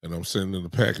 and I'm sending the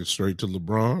package straight to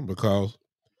LeBron because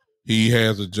he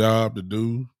has a job to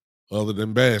do other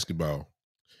than basketball.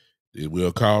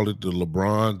 We'll call it the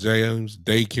LeBron James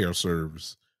daycare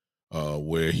service,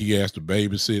 where he has to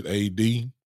babysit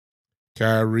AD,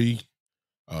 Kyrie,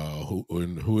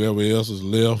 and whoever else is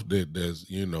left.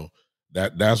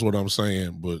 That's what I'm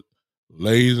saying. But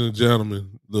ladies and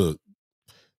gentlemen, look,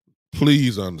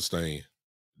 please understand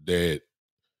that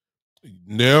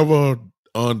never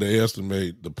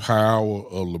underestimate the power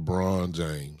of LeBron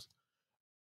James.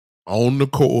 on the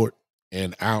court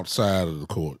and outside of the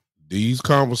court. These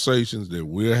conversations that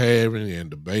we're having and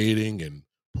debating and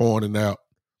pointing out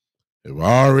have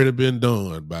already been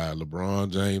done by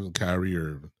LeBron James and Kyrie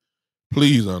Irving.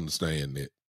 Please understand that.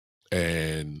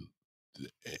 And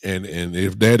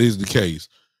if that is the case,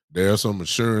 there's some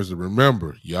assurance to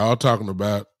remember. Y'all talking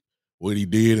about what he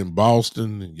did in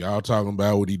Boston, and y'all talking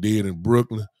about what he did in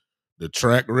Brooklyn. The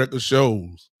track record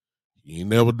shows he ain't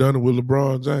never done it with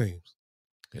LeBron James,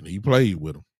 and he played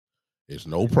with him. It's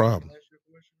no problem.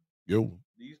 Yo,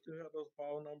 Do you still have those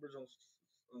phone numbers on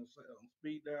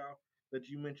speed dial that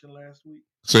you mentioned last week?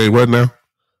 Say what now?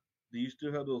 Do you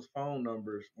still have those phone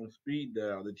numbers on speed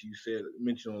dial that you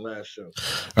mentioned on last show?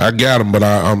 I got them, but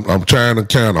I'm trying to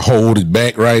kind of hold it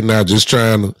back right now, just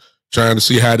trying to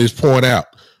see how this point out.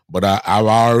 But I've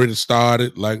already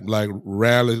started, like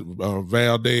Rally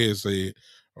Valdez said.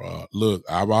 Look,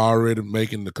 I'm already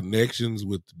making the connections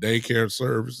with the daycare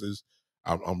services.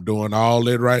 I'm doing all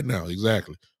that right now.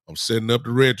 Exactly. I'm setting up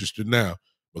the register now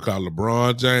because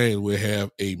LeBron James will have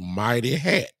a mighty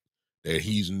hat that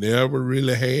he's never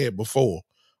really had before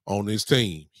on his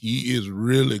team. He is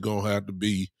really going to have to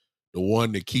be the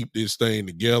one to keep this thing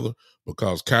together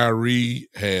because Kyrie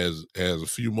has a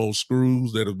few more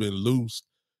screws that have been loose.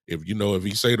 If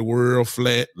he say the word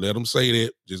flat, let him say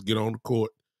that. Just get on the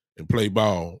court and play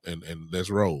ball and let's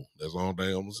roll. That's the only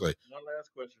thing I'm going to say. One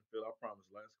last question, Phil. I promise.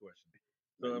 Last question.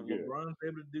 So if LeBron's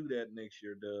able to do that next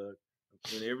year, Doug,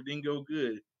 and everything go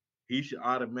good, he should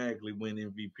automatically win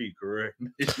MVP, correct?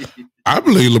 I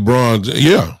believe LeBron,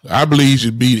 yeah. I believe he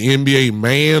should be the NBA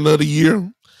Man of the Year.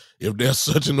 If there's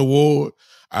such an award,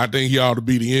 I think he ought to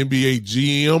be the NBA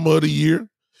GM of the Year.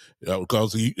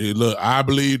 Because I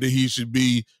believe that he should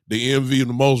be the MVP,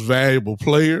 the most valuable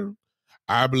player.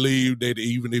 I believe that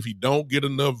even if he don't get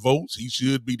enough votes, he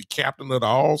should be the captain of the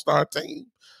All-Star team.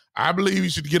 I believe he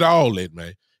should get all that,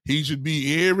 man. He should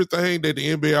be everything that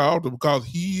the NBA ought to because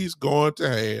he is going to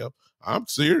have, I'm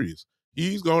serious,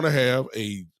 he's going to have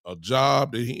a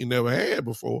job that he never had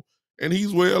before, and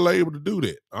he's well able to do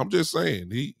that. I'm just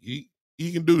saying, he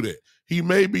can do that. He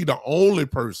may be the only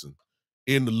person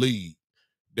in the league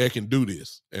that can do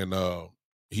this, and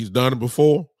he's done it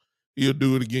before. He'll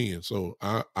do it again. So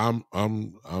I'm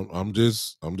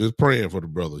just praying for the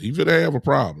brother. He should have a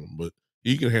problem, but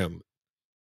he can handle it.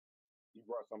 You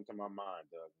brought something to my mind,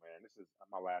 Doug, man. This is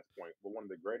my last point. But one of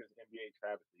the greatest NBA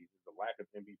travesties is the lack of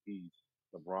MVPs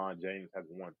LeBron James has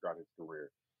won throughout his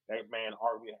career. That man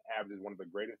arguably averages one of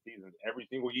the greatest seasons every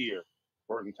single year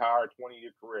for his entire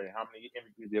 20-year career. And how many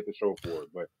MVPs do you have to show for it?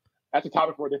 But that's a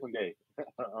topic for a different day.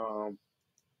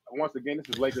 Once again, this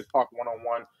is Lakers Talk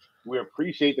 101. We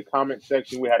appreciate the comment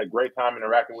section. We had a great time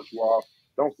interacting with you all.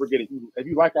 Don't forget, if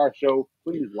you like our show,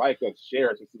 please like us,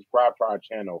 share us, and subscribe to our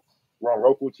channel. We're on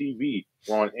Roku TV.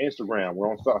 We're on Instagram. We're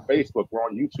on Facebook. We're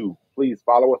on YouTube. Please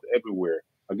follow us everywhere.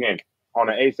 Again, on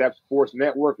the ASAP Sports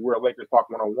Network, we're at Lakers Talk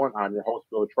 101. I'm your host,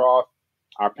 Phil Tross.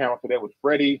 Our panel today was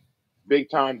Freddie, Big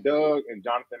Time Doug, and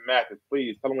Jonathan Mathis.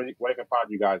 Please tell them where they can find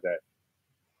you guys at.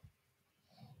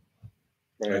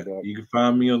 You can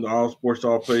find me on the All Sports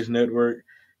All Plays Network.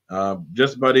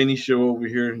 Just about any show over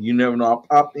here. You never know. I'll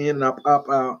pop in and I'll pop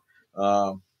out.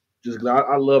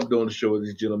 I love doing the show with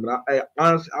these gentlemen. I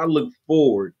honestly look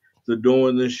forward to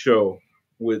doing this show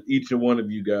with each and one of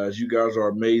you guys. You guys are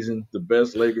amazing. The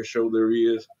best Lakers show there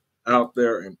is out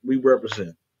there, and we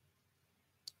represent.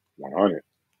 100.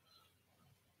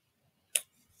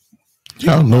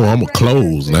 Y'all know I'm a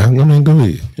close now. I mean, go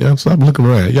ahead. Y'all stop looking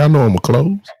around. Y'all know I'm a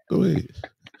close. Go ahead.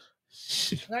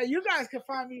 Now you guys can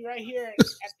find me right here at the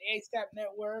ASAP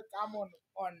Network. I'm on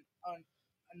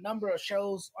a number of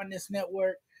shows on this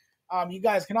network. You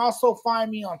guys can also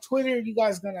find me on Twitter. You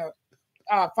guys gonna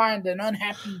find an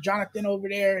unhappy Jonathan over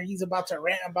there. He's about to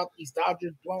rant about these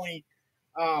Dodgers blowing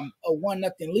a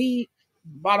 1-0 lead,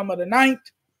 bottom of the ninth.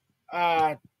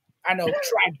 I know,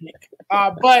 tragic.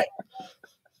 But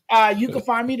you can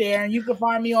find me there, and you can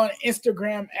find me on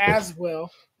Instagram as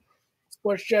well,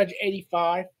 Sports Judge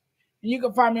 85. And you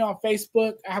can find me on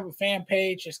Facebook. I have a fan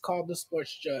page. It's called The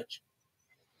Sports Judge.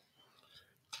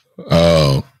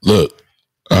 Look,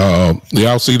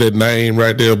 y'all see that name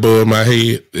right there above my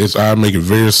head? I'll make it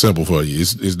very simple for you.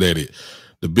 It's that it.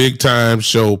 The Big Time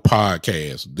Show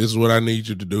podcast. This is what I need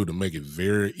you to do to make it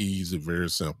very easy,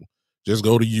 very simple. Just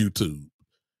go to YouTube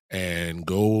and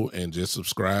go and just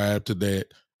subscribe to that.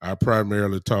 I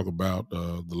primarily talk about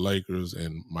the Lakers,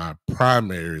 and my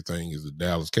primary thing is the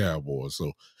Dallas Cowboys.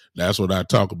 So that's what I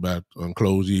talk about on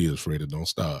Close Years, Freddie. Don't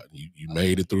start. You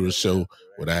made it through the show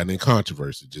without any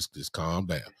controversy. Just calm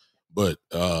down. But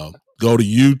go to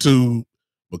YouTube,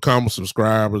 become a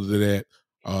subscriber to that.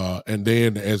 And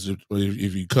then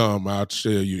if you come, I'll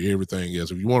share you everything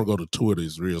else. If you want to go to Twitter,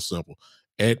 it's real simple.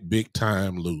 At Big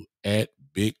Time Lou. At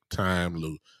Big Time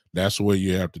Lou. That's where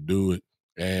you have to do it.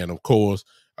 And of course,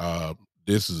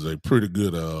 this is a pretty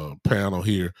good panel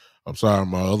here. I'm sorry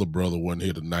my other brother wasn't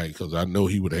here tonight because I know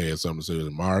he would have had something to say.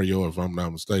 Mario, if I'm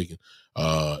not mistaken.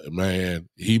 Man,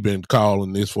 he been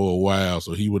calling this for a while,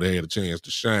 so he would have had a chance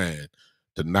to shine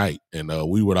tonight. And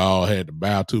we would all had to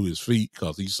bow to his feet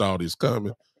because he saw this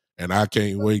coming. And I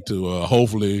can't wait to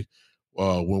hopefully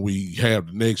when we have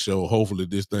the next show, hopefully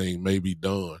this thing may be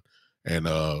done. And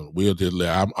we'll just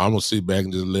I'm gonna sit back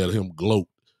and just let him gloat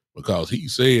because he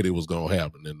said it was gonna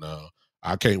happen. And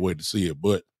I can't wait to see it.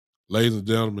 But ladies and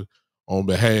gentlemen, on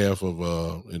behalf of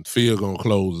and Phil gonna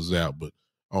close us out, but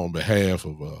on behalf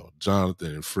of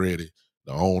Jonathan and Freddie,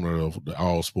 the owner of the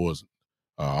All Sports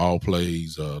All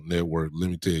Plays Network, let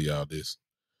me tell y'all this.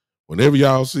 Whenever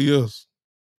y'all see us,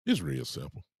 it's real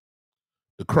simple.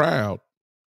 The crowd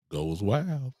goes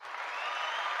wild.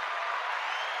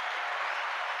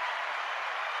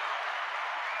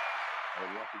 And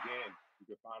once again, you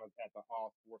can find us at the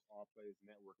All Sports All Plays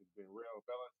Network. It's been real,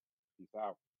 fellas. Peace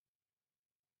out.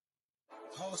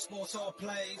 All Sports All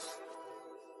Plays.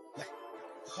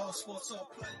 All Sports All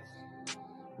Plays.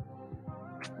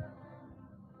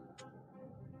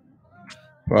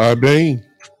 Podbean.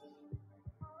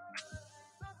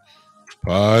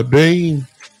 Podbean.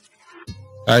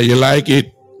 How you like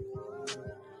it?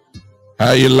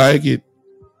 How you like it?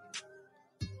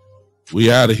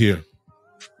 We out of here.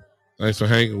 Thanks for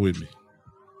hanging with me.